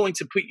 Are you going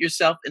to put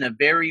yourself in a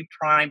very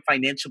prime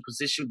financial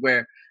position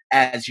where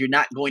as you're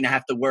not going to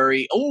have to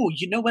worry, oh,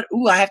 you know what?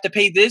 Oh, I have to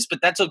pay this,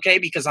 but that's okay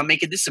because I'm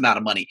making this amount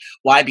of money.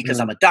 Why? Because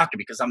I'm a doctor,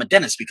 because I'm a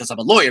dentist, because I'm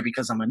a lawyer,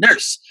 because I'm a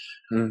nurse.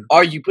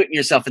 Are you putting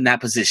yourself in that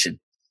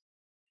position?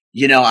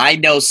 You know, I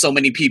know so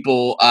many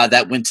people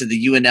that went to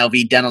the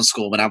UNLV dental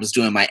school when I was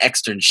doing my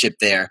externship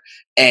there,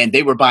 and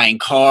they were buying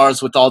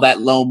cars with all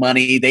that loan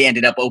money. They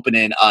ended up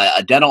opening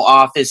a dental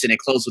office, and it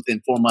closed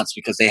within 4 months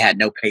because they had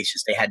no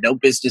patience. They had no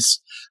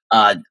business,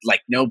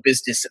 no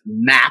business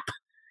map.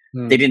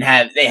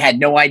 They had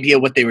no idea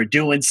what they were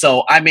doing.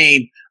 So, I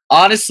mean,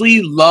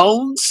 honestly,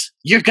 loans,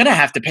 you're going to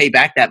have to pay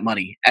back that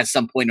money at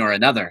some point or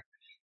another.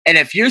 And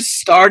if you're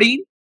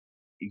starting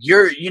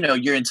your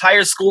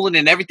entire schooling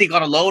and everything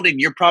on a loan,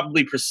 and you're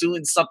probably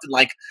pursuing something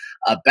like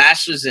a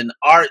bachelor's in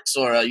arts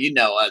or a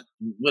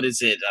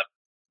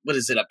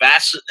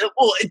bachelor,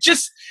 well,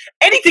 just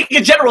anything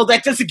in general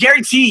that doesn't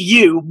guarantee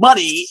you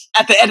money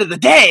at the end of the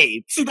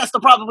day. See, that's the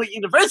problem with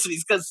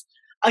universities, because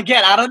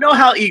again, I don't know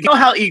how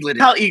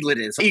Eaglet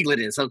is,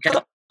 okay?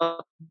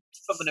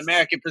 From an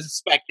American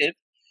perspective,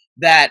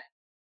 that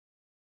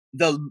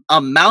the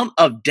amount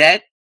of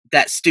debt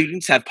that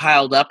students have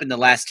piled up in the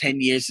last 10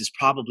 years is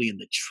probably in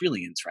the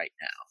trillions right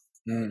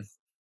now.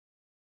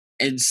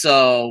 And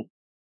so,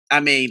 I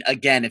mean,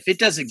 again, if it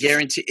doesn't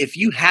guarantee, if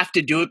you have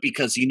to do it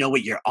because you know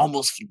what, you're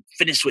almost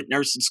finished with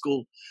nursing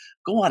school,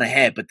 go on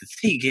ahead. But the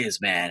thing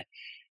is, man,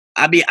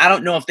 I mean, I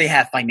don't know if they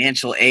have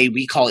financial aid.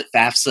 We call it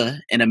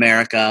FAFSA in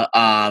America.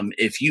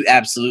 If you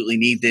absolutely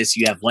need this,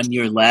 you have 1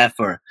 year left,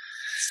 or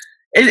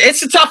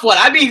it's a tough one.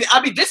 I mean,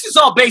 this is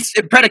all based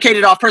and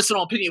predicated off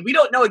personal opinion. We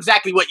don't know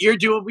exactly what you're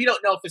doing. We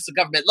don't know if it's a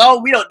government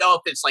loan. We don't know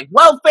if it's like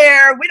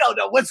welfare. We don't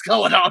know what's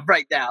going on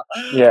right now.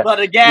 Yeah. But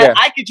again,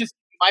 I could just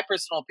my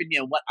personal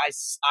opinion, what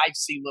I've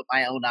seen with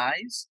my own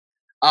eyes.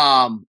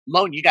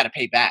 Loan, you got to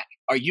pay back.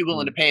 Are you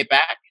willing to pay it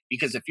back?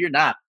 Because if you're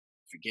not,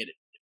 forget it.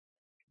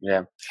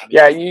 Yeah.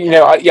 I mean,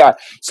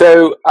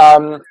 So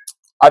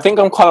I think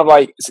I'm kind of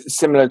like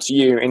similar to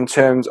you in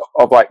terms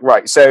of like,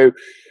 right. So,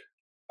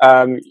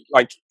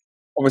 like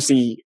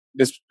obviously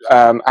this,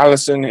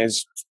 Alison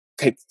has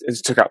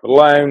took out the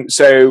loan.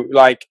 So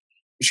like,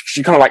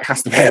 she kind of like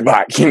has to pay it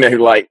back,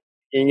 like,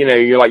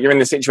 you're in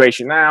the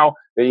situation now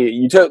that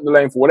you took the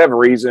loan for whatever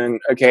reason.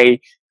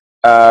 Okay.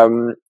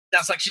 Sounds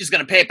like she's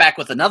going to pay it back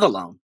with another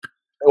loan.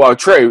 Well,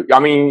 true. I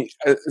mean,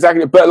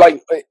 exactly. But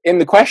like in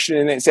the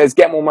question, it says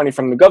get more money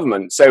from the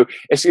government. So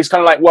it's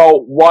kind of like,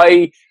 well,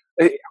 why?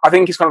 I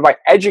think it's kind of like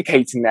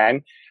educating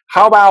then.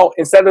 How about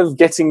instead of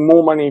getting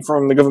more money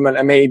from the government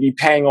and maybe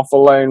paying off a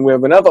loan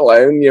with another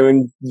loan,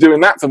 and doing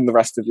that for the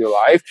rest of your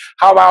life?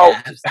 How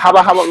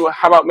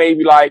about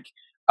maybe like,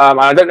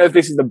 I don't know if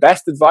this is the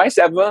best advice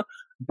ever,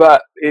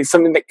 but it's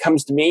something that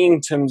comes to me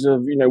in terms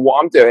of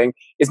what I'm doing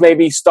is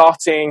maybe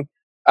starting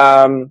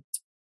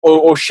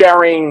or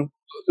sharing.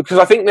 Because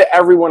I think that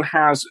everyone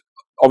has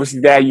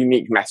obviously their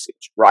unique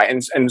message, right?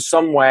 And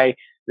some way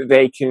that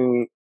they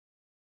can,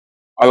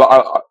 I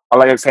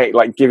like to say,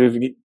 like give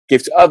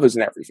to others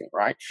and everything,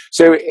 right?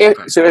 So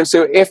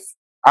if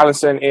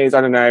Alison is,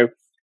 I don't know,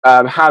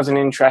 has an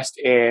interest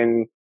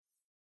in,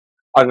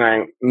 I don't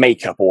know,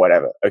 makeup or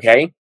whatever,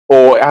 okay,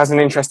 or has an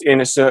interest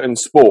in a certain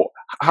sport,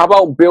 how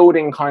about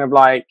building kind of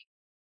like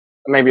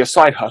maybe a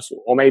side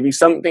hustle or maybe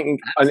something,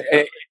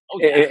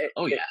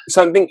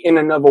 something in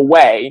another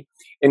way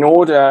in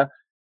order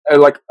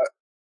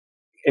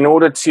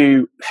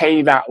to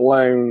pay that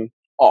loan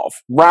off,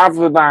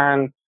 rather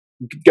than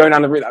going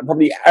down the route that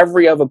probably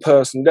every other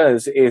person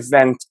does, is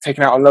then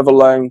taking out another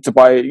loan to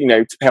buy,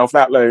 to pay off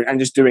that loan and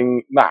just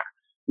doing that.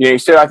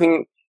 So I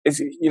think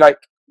it's like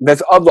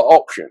there's other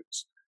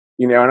options,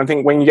 and I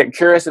think when you get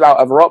curious about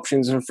other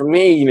options, and for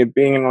me,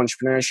 being in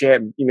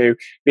entrepreneurship,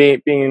 being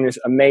in this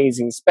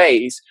amazing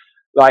space,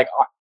 like,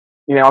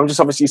 I'm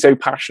just obviously so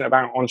passionate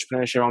about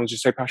entrepreneurship. I'm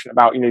just so passionate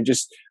about,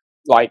 just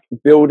like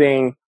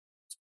building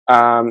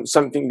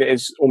something that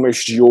is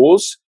almost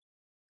yours,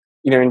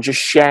 and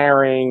just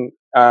sharing,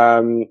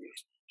 and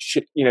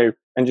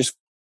just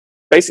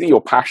basically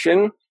your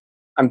passion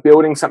and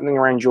building something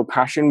around your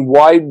passion.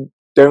 Why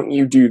don't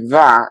you do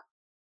that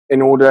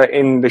in order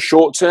in the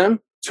short term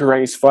to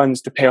raise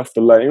funds to pay off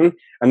the loan?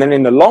 And then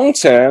in the long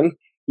term,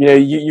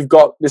 you've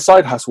got this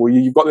side hustle,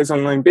 you've got this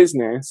online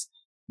business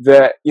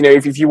that,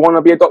 if you want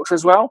to be a doctor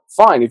as well,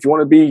 fine. If you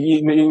want to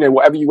be,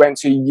 whatever you went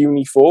to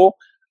uni for,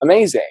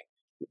 amazing.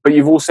 But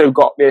you've also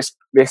got this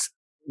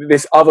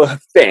other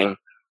thing,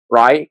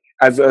 right?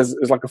 As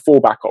like a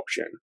fallback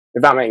option,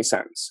 if that makes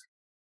sense.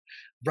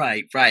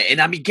 Right.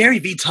 And I mean, Gary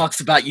Vee talks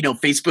about,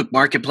 Facebook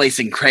Marketplace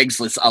and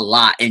Craigslist a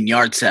lot in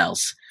yard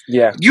sales.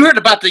 Yeah. You heard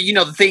about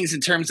the things in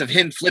terms of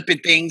him flipping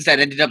things that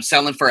ended up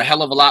selling for a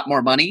hell of a lot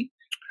more money.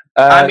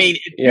 I mean,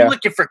 if you're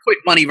looking for quick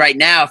money right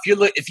now,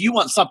 if you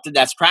want something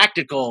that's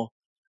practical,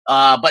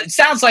 but it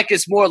sounds like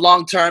it's more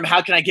long term.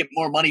 How can I get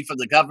more money from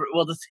the government?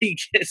 Well, the thing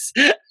is,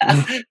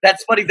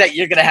 that's money that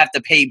you're going to have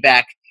to pay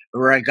back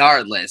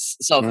regardless.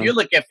 So if you're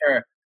looking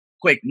for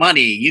quick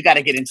money, you got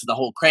to get into the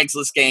whole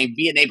Craigslist game,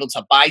 being able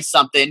to buy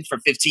something for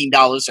 $15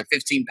 or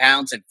 15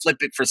 pounds and flip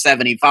it for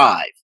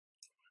 75.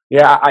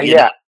 Yeah.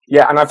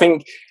 And I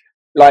think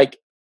like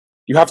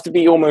you have to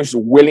be almost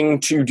willing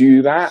to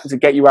do that to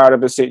get you out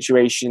of the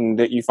situation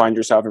that you find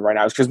yourself in right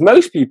now. Because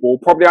most people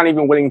probably aren't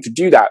even willing to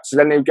do that. So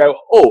then they go,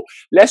 oh,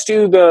 let's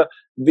do the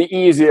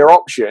easier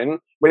option,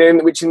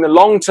 which in the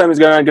long term is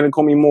going to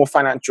cause me more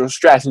financial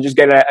stress, and just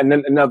get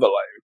another loan.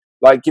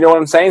 Like, you know what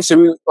I'm saying?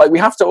 So we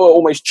have to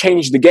almost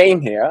change the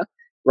game here,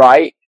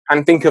 right?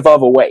 And think of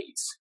other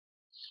ways.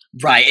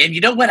 Right. And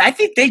you know what? I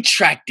think they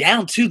tracked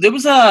down too. There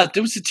was a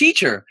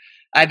teacher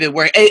I've been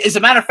working. As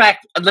a matter of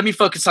fact, let me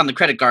focus on the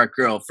credit card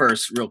girl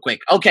first real quick.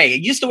 Okay. I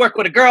used to work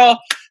with a girl.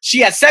 She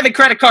had 7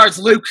 credit cards,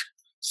 Luke.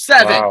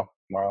 7.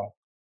 Wow.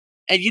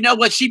 And you know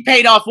what? She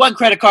paid off 1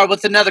 credit card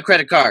with another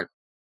credit card.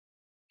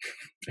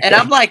 And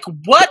I'm like,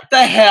 what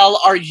the hell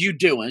are you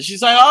doing?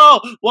 She's like, oh,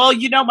 well,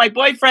 my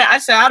boyfriend. I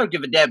said, I don't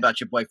give a damn about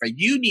your boyfriend.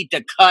 You need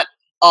to cut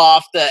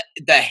off the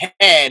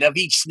head of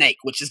each snake,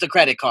 which is the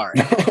credit card.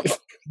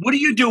 What are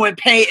you doing?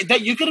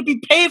 That you're going to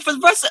be paying for the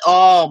rest of.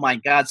 Oh my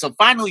God. So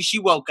finally she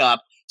woke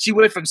up. She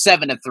went from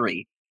 7 to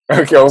 3.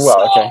 Okay.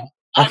 Well,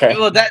 okay.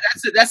 Well,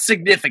 that's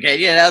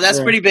significant. That's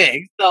pretty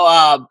big.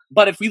 So,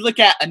 but if we look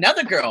at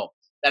another girl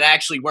that I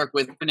actually work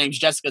with, her name's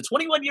Jessica,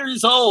 21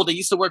 years old. I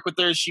used to work with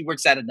her. She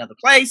works at another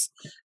place.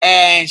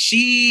 And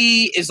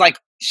she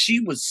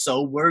was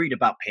so worried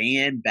about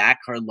paying back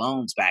her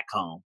loans back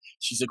home.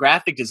 She's a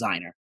graphic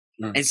designer.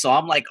 And so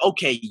I'm like,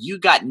 okay, you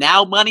got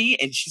now money?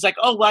 And she's like,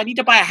 oh, well, I need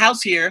to buy a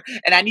house here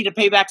and I need to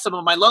pay back some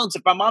of my loans.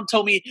 If my mom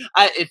told me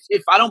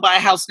if I don't buy a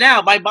house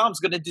now, my mom's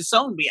going to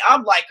disown me.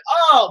 I'm like,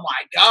 oh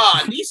my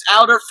God, these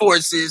outer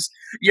forces,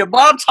 your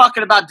mom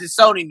talking about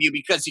disowning you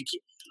because you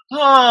keep,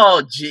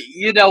 oh, gee,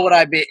 you know what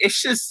I mean?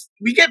 It's just,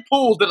 we get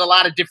pulled in a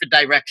lot of different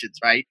directions,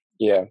 right?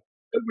 Yeah.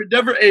 We're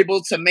never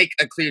able to make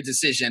a clear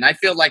decision. I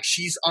feel like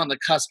she's on the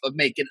cusp of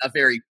making a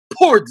very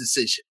poor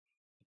decision.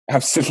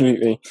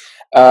 Absolutely.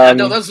 I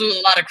know those are a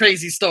lot of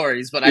crazy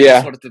stories, but I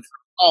just wanted to throw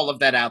all of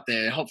that out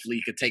there. Hopefully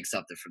you could take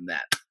something from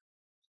that.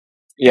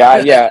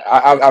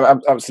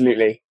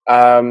 Absolutely.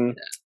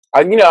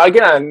 You know,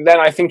 again, then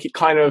I think it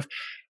kind of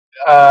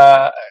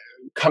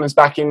comes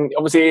back in.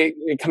 Obviously,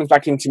 it comes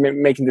back into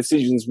making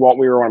decisions. What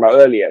we were on about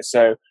earlier.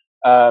 So,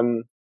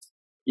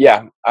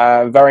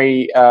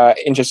 very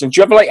interesting. Do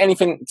you have like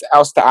anything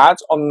else to add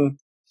on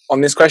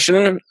this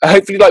question?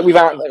 Hopefully,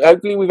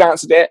 we've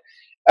answered it.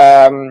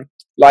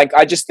 Like,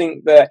 I just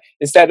think that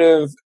instead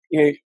of,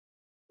 you know,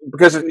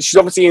 because she's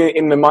obviously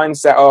in the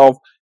mindset of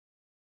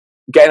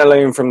getting a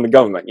loan from the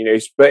government, you know,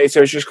 but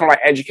so it's just kind of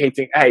like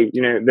educating, hey,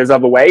 you know, there's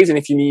other ways, and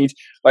if you need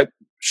like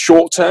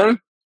short term,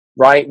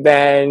 right,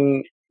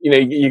 then, you know,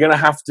 you're going to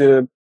have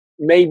to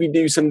maybe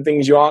do some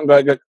things you aren't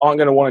going to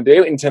want to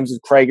do in terms of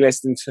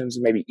Craigslist, in terms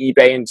of maybe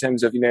eBay, in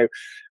terms of, you know,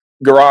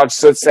 garage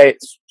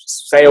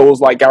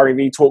sales like Gary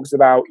Vee talks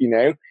about, you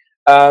know.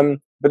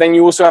 But then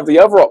you also have the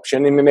other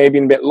option, and maybe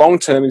in a bit long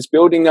term, is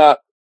building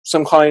up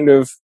some kind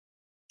of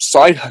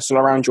side hustle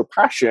around your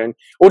passion,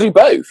 or do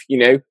both, you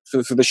know,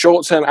 for the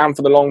short term and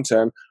for the long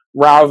term,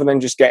 rather than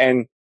just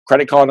getting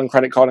credit card on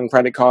credit card on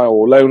credit card,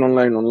 or loan on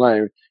loan on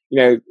loan.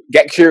 You know,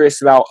 get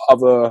curious about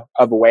other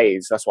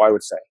ways. That's what I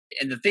would say.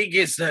 And the thing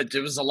is that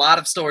there was a lot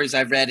of stories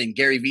I read in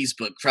Gary Vee's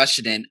book,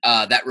 Crushing It,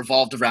 that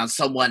revolved around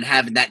someone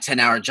having that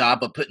 10-hour job,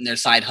 but putting their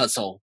side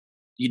hustle,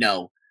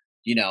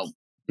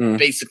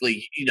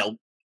 basically, you know,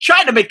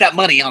 trying to make that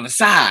money on the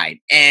side.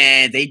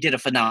 And they did a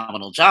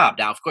phenomenal job.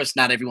 Now, of course,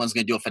 not everyone's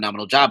going to do a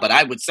phenomenal job, but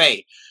I would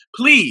say,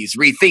 please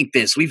rethink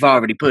this. We've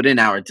already put in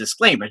our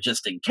disclaimer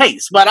just in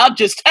case, but I'm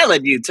just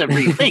telling you to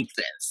rethink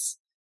this.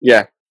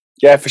 Yeah,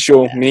 for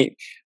sure. Yeah.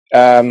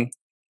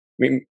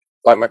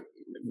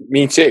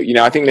 Me too. You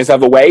know, I think there's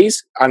other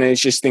ways, and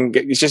it's just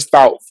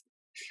about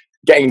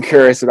getting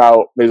curious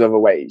about those other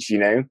ways. You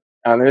know,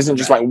 and there isn't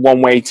just like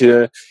one way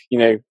to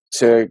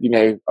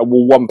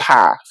one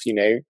path. You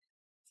know,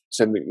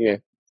 so you know,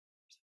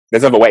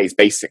 there's other ways,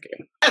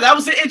 basically. Yeah, that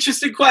was an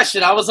interesting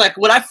question. I was like,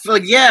 when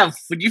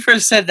you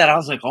first said that, I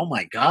was like, oh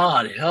my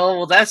God,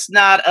 well, that's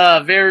not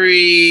a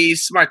very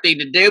smart thing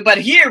to do. But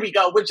here we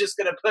go. We're just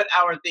gonna put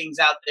our things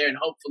out there, and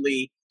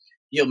hopefully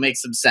you'll make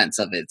some sense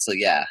of it. So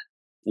yeah.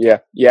 I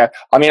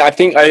mean, I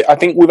think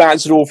we've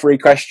answered all three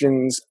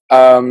questions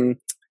well,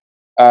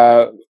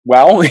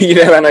 you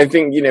know, and I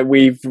think, you know,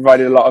 we've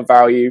provided a lot of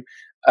value,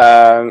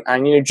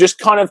 and, you know, just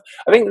kind of,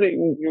 I think that,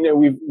 you know,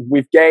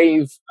 we've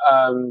gave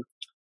I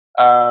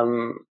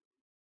don't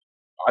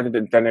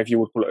know if you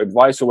would call it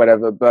advice or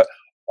whatever, but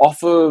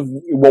off of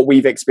what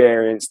we've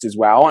experienced as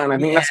well. And I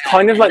think that's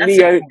kind of like I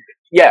think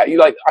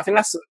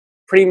that's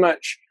pretty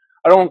much,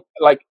 I don't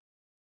like,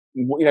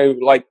 you know,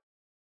 like,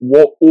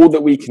 what all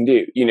that we can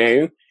do, you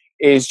know,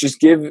 is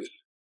just give,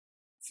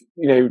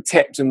 you know,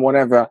 tips and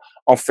whatever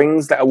of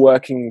things that are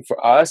working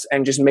for us,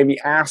 and just maybe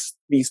ask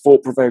these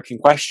thought-provoking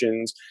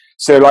questions.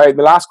 So like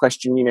the last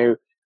question, you know,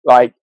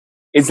 like,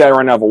 is there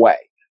another way,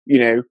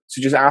 you know?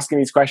 So just asking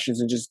these questions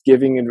and just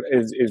giving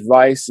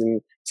advice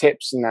and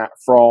tips and that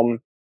from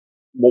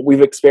what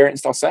we've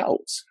experienced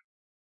ourselves.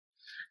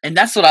 And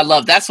that's what I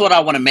love. That's what I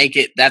want to make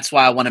it. That's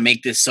why I want to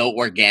make this so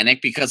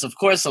organic, because of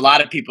course, a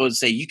lot of people would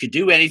say you could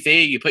do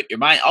anything. You put your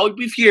mind. Oh,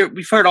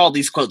 we've heard all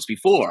these quotes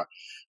before,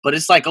 but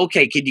it's like,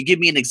 okay, can you give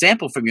me an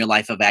example from your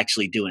life of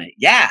actually doing it?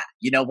 Yeah.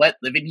 You know what?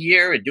 Living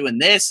here and doing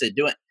this and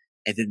doing,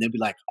 and then they'll be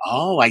like,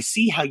 oh, I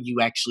see how you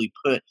actually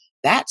put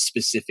that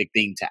specific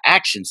thing to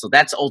action. So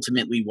that's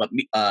ultimately what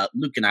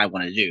Luke and I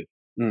want to do.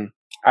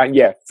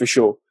 Yeah, for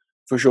sure.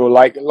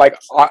 Like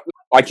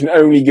I can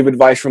only give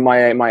advice from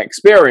my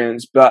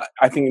experience, but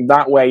I think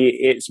that way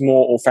it's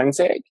more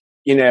authentic,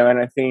 you know. And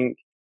I think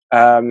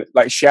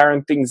like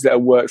sharing things that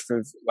have worked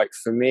for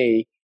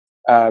me,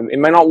 it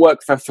may not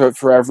work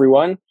for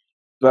everyone,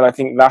 but I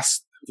think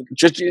that's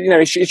just, you know,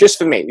 it's just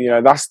for me, you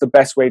know, that's the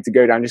best way to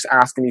go down. Just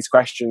asking these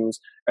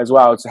questions as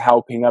well, to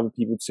helping other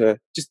people to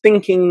just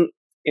thinking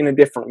in a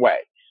different way,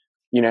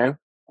 you know.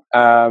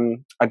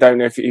 I don't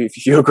know if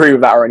you agree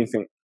with that or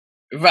anything.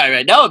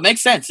 Right. No, it makes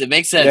sense. Yeah.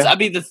 I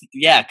mean,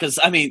 because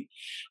I mean,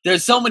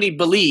 there's so many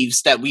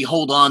beliefs that we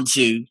hold on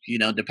to, you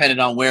know, depending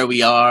on where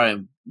we are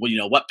and, you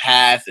know, what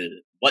path and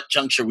what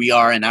juncture we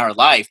are in our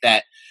life,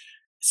 that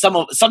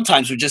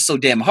sometimes we're just so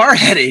damn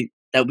hard-headed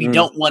that we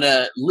don't want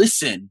to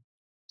listen,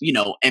 you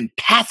know,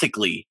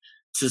 empathically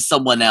to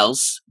someone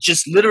else.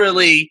 Just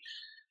literally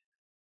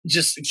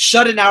just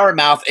shutting our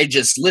mouth and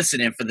just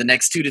listening for the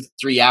next 2 to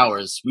 3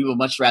 hours. We would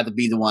much rather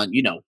be the one,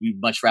 you know, we'd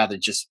much rather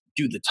just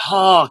do the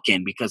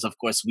talking, because of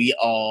course we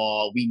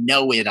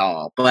know it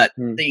all. But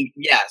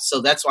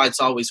so that's why it's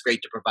always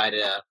great to provide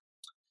a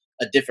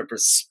different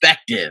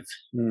perspective.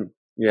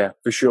 Yeah,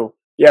 for sure.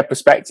 Yeah,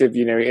 perspective,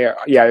 you know,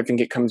 I think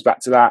it comes back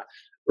to that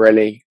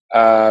really,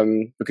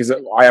 because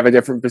I have a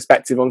different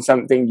perspective on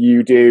something.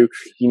 You do,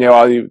 you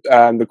know,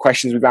 the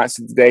questions we've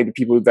answered today, the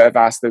people that have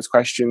asked those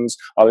questions,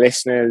 our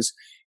listeners,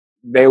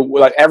 they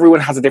like,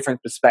 everyone has a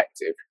different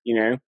perspective, you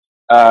know.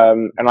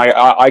 And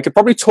I could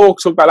probably talk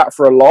about that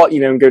for a lot, you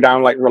know, and go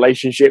down like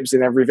relationships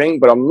and everything,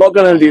 but I'm not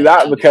going to do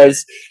that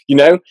because, you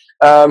know,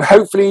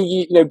 hopefully,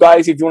 you know,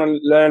 guys, if you want to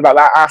learn about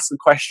that, ask the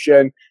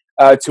question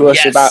to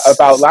us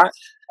about that.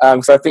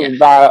 So I think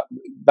that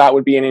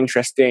would be an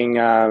interesting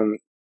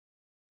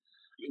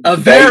a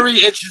very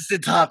interesting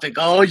topic.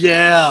 Oh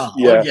yeah.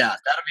 That'll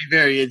be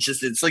very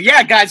interesting. So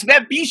yeah, guys,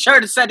 man, be sure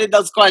to send in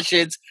those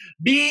questions.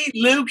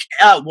 Luke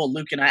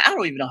and I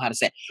don't even know how to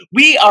say it.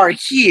 We are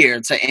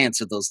here to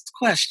answer those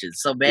questions.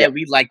 So man,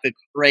 we like the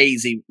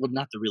crazy, well,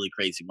 not the really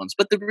crazy ones,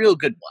 but the real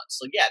good ones.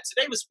 So yeah,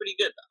 today was pretty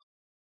good though.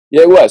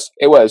 Yeah,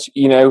 it was.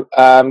 You know,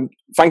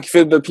 thank you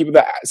for the people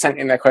that sent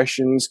in their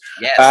questions.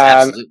 Yes,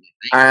 absolutely.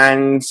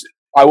 And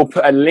I will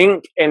put a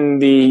link in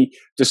the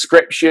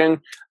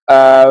description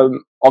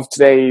of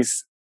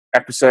today's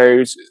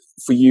episode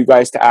for you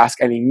guys to ask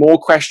any more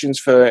questions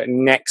for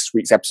next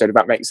week's episode, if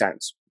that makes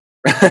sense.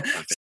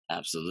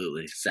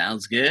 Absolutely.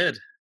 Sounds good.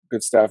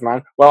 Good stuff,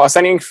 man. Well,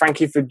 Arsenio,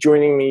 thank you for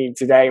joining me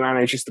today, man.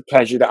 It's just a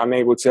pleasure that I'm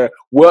able to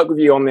work with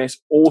you on this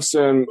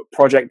awesome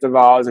project of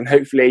ours, and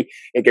hopefully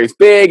it goes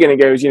big and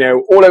it goes,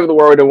 all over the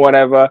world and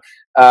whatever.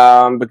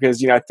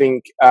 Because, I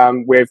think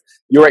with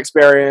your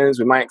experience,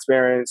 with my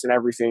experience and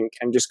everything,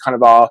 and just kind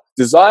of our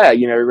desire,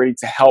 really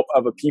to help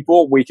other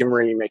people, we can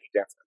really make a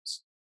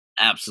difference.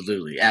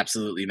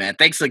 Absolutely, man.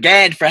 Thanks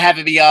again for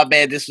having me on,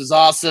 man. This was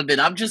awesome,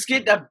 and I'm just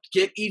get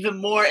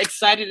even more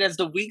excited as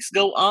the weeks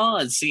go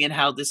on, seeing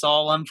how this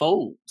all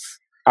unfolds.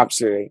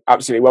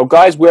 Absolutely. Well,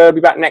 guys, we'll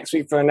be back next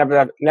week for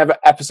another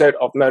episode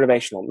of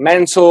Motivational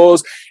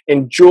Mentors.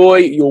 Enjoy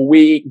your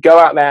week. Go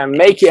out there,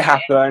 make it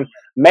happen,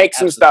 make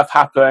some stuff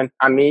happen,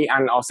 and me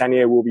and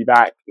Arsenio will be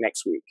back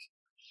next week.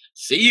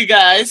 See you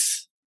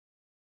guys.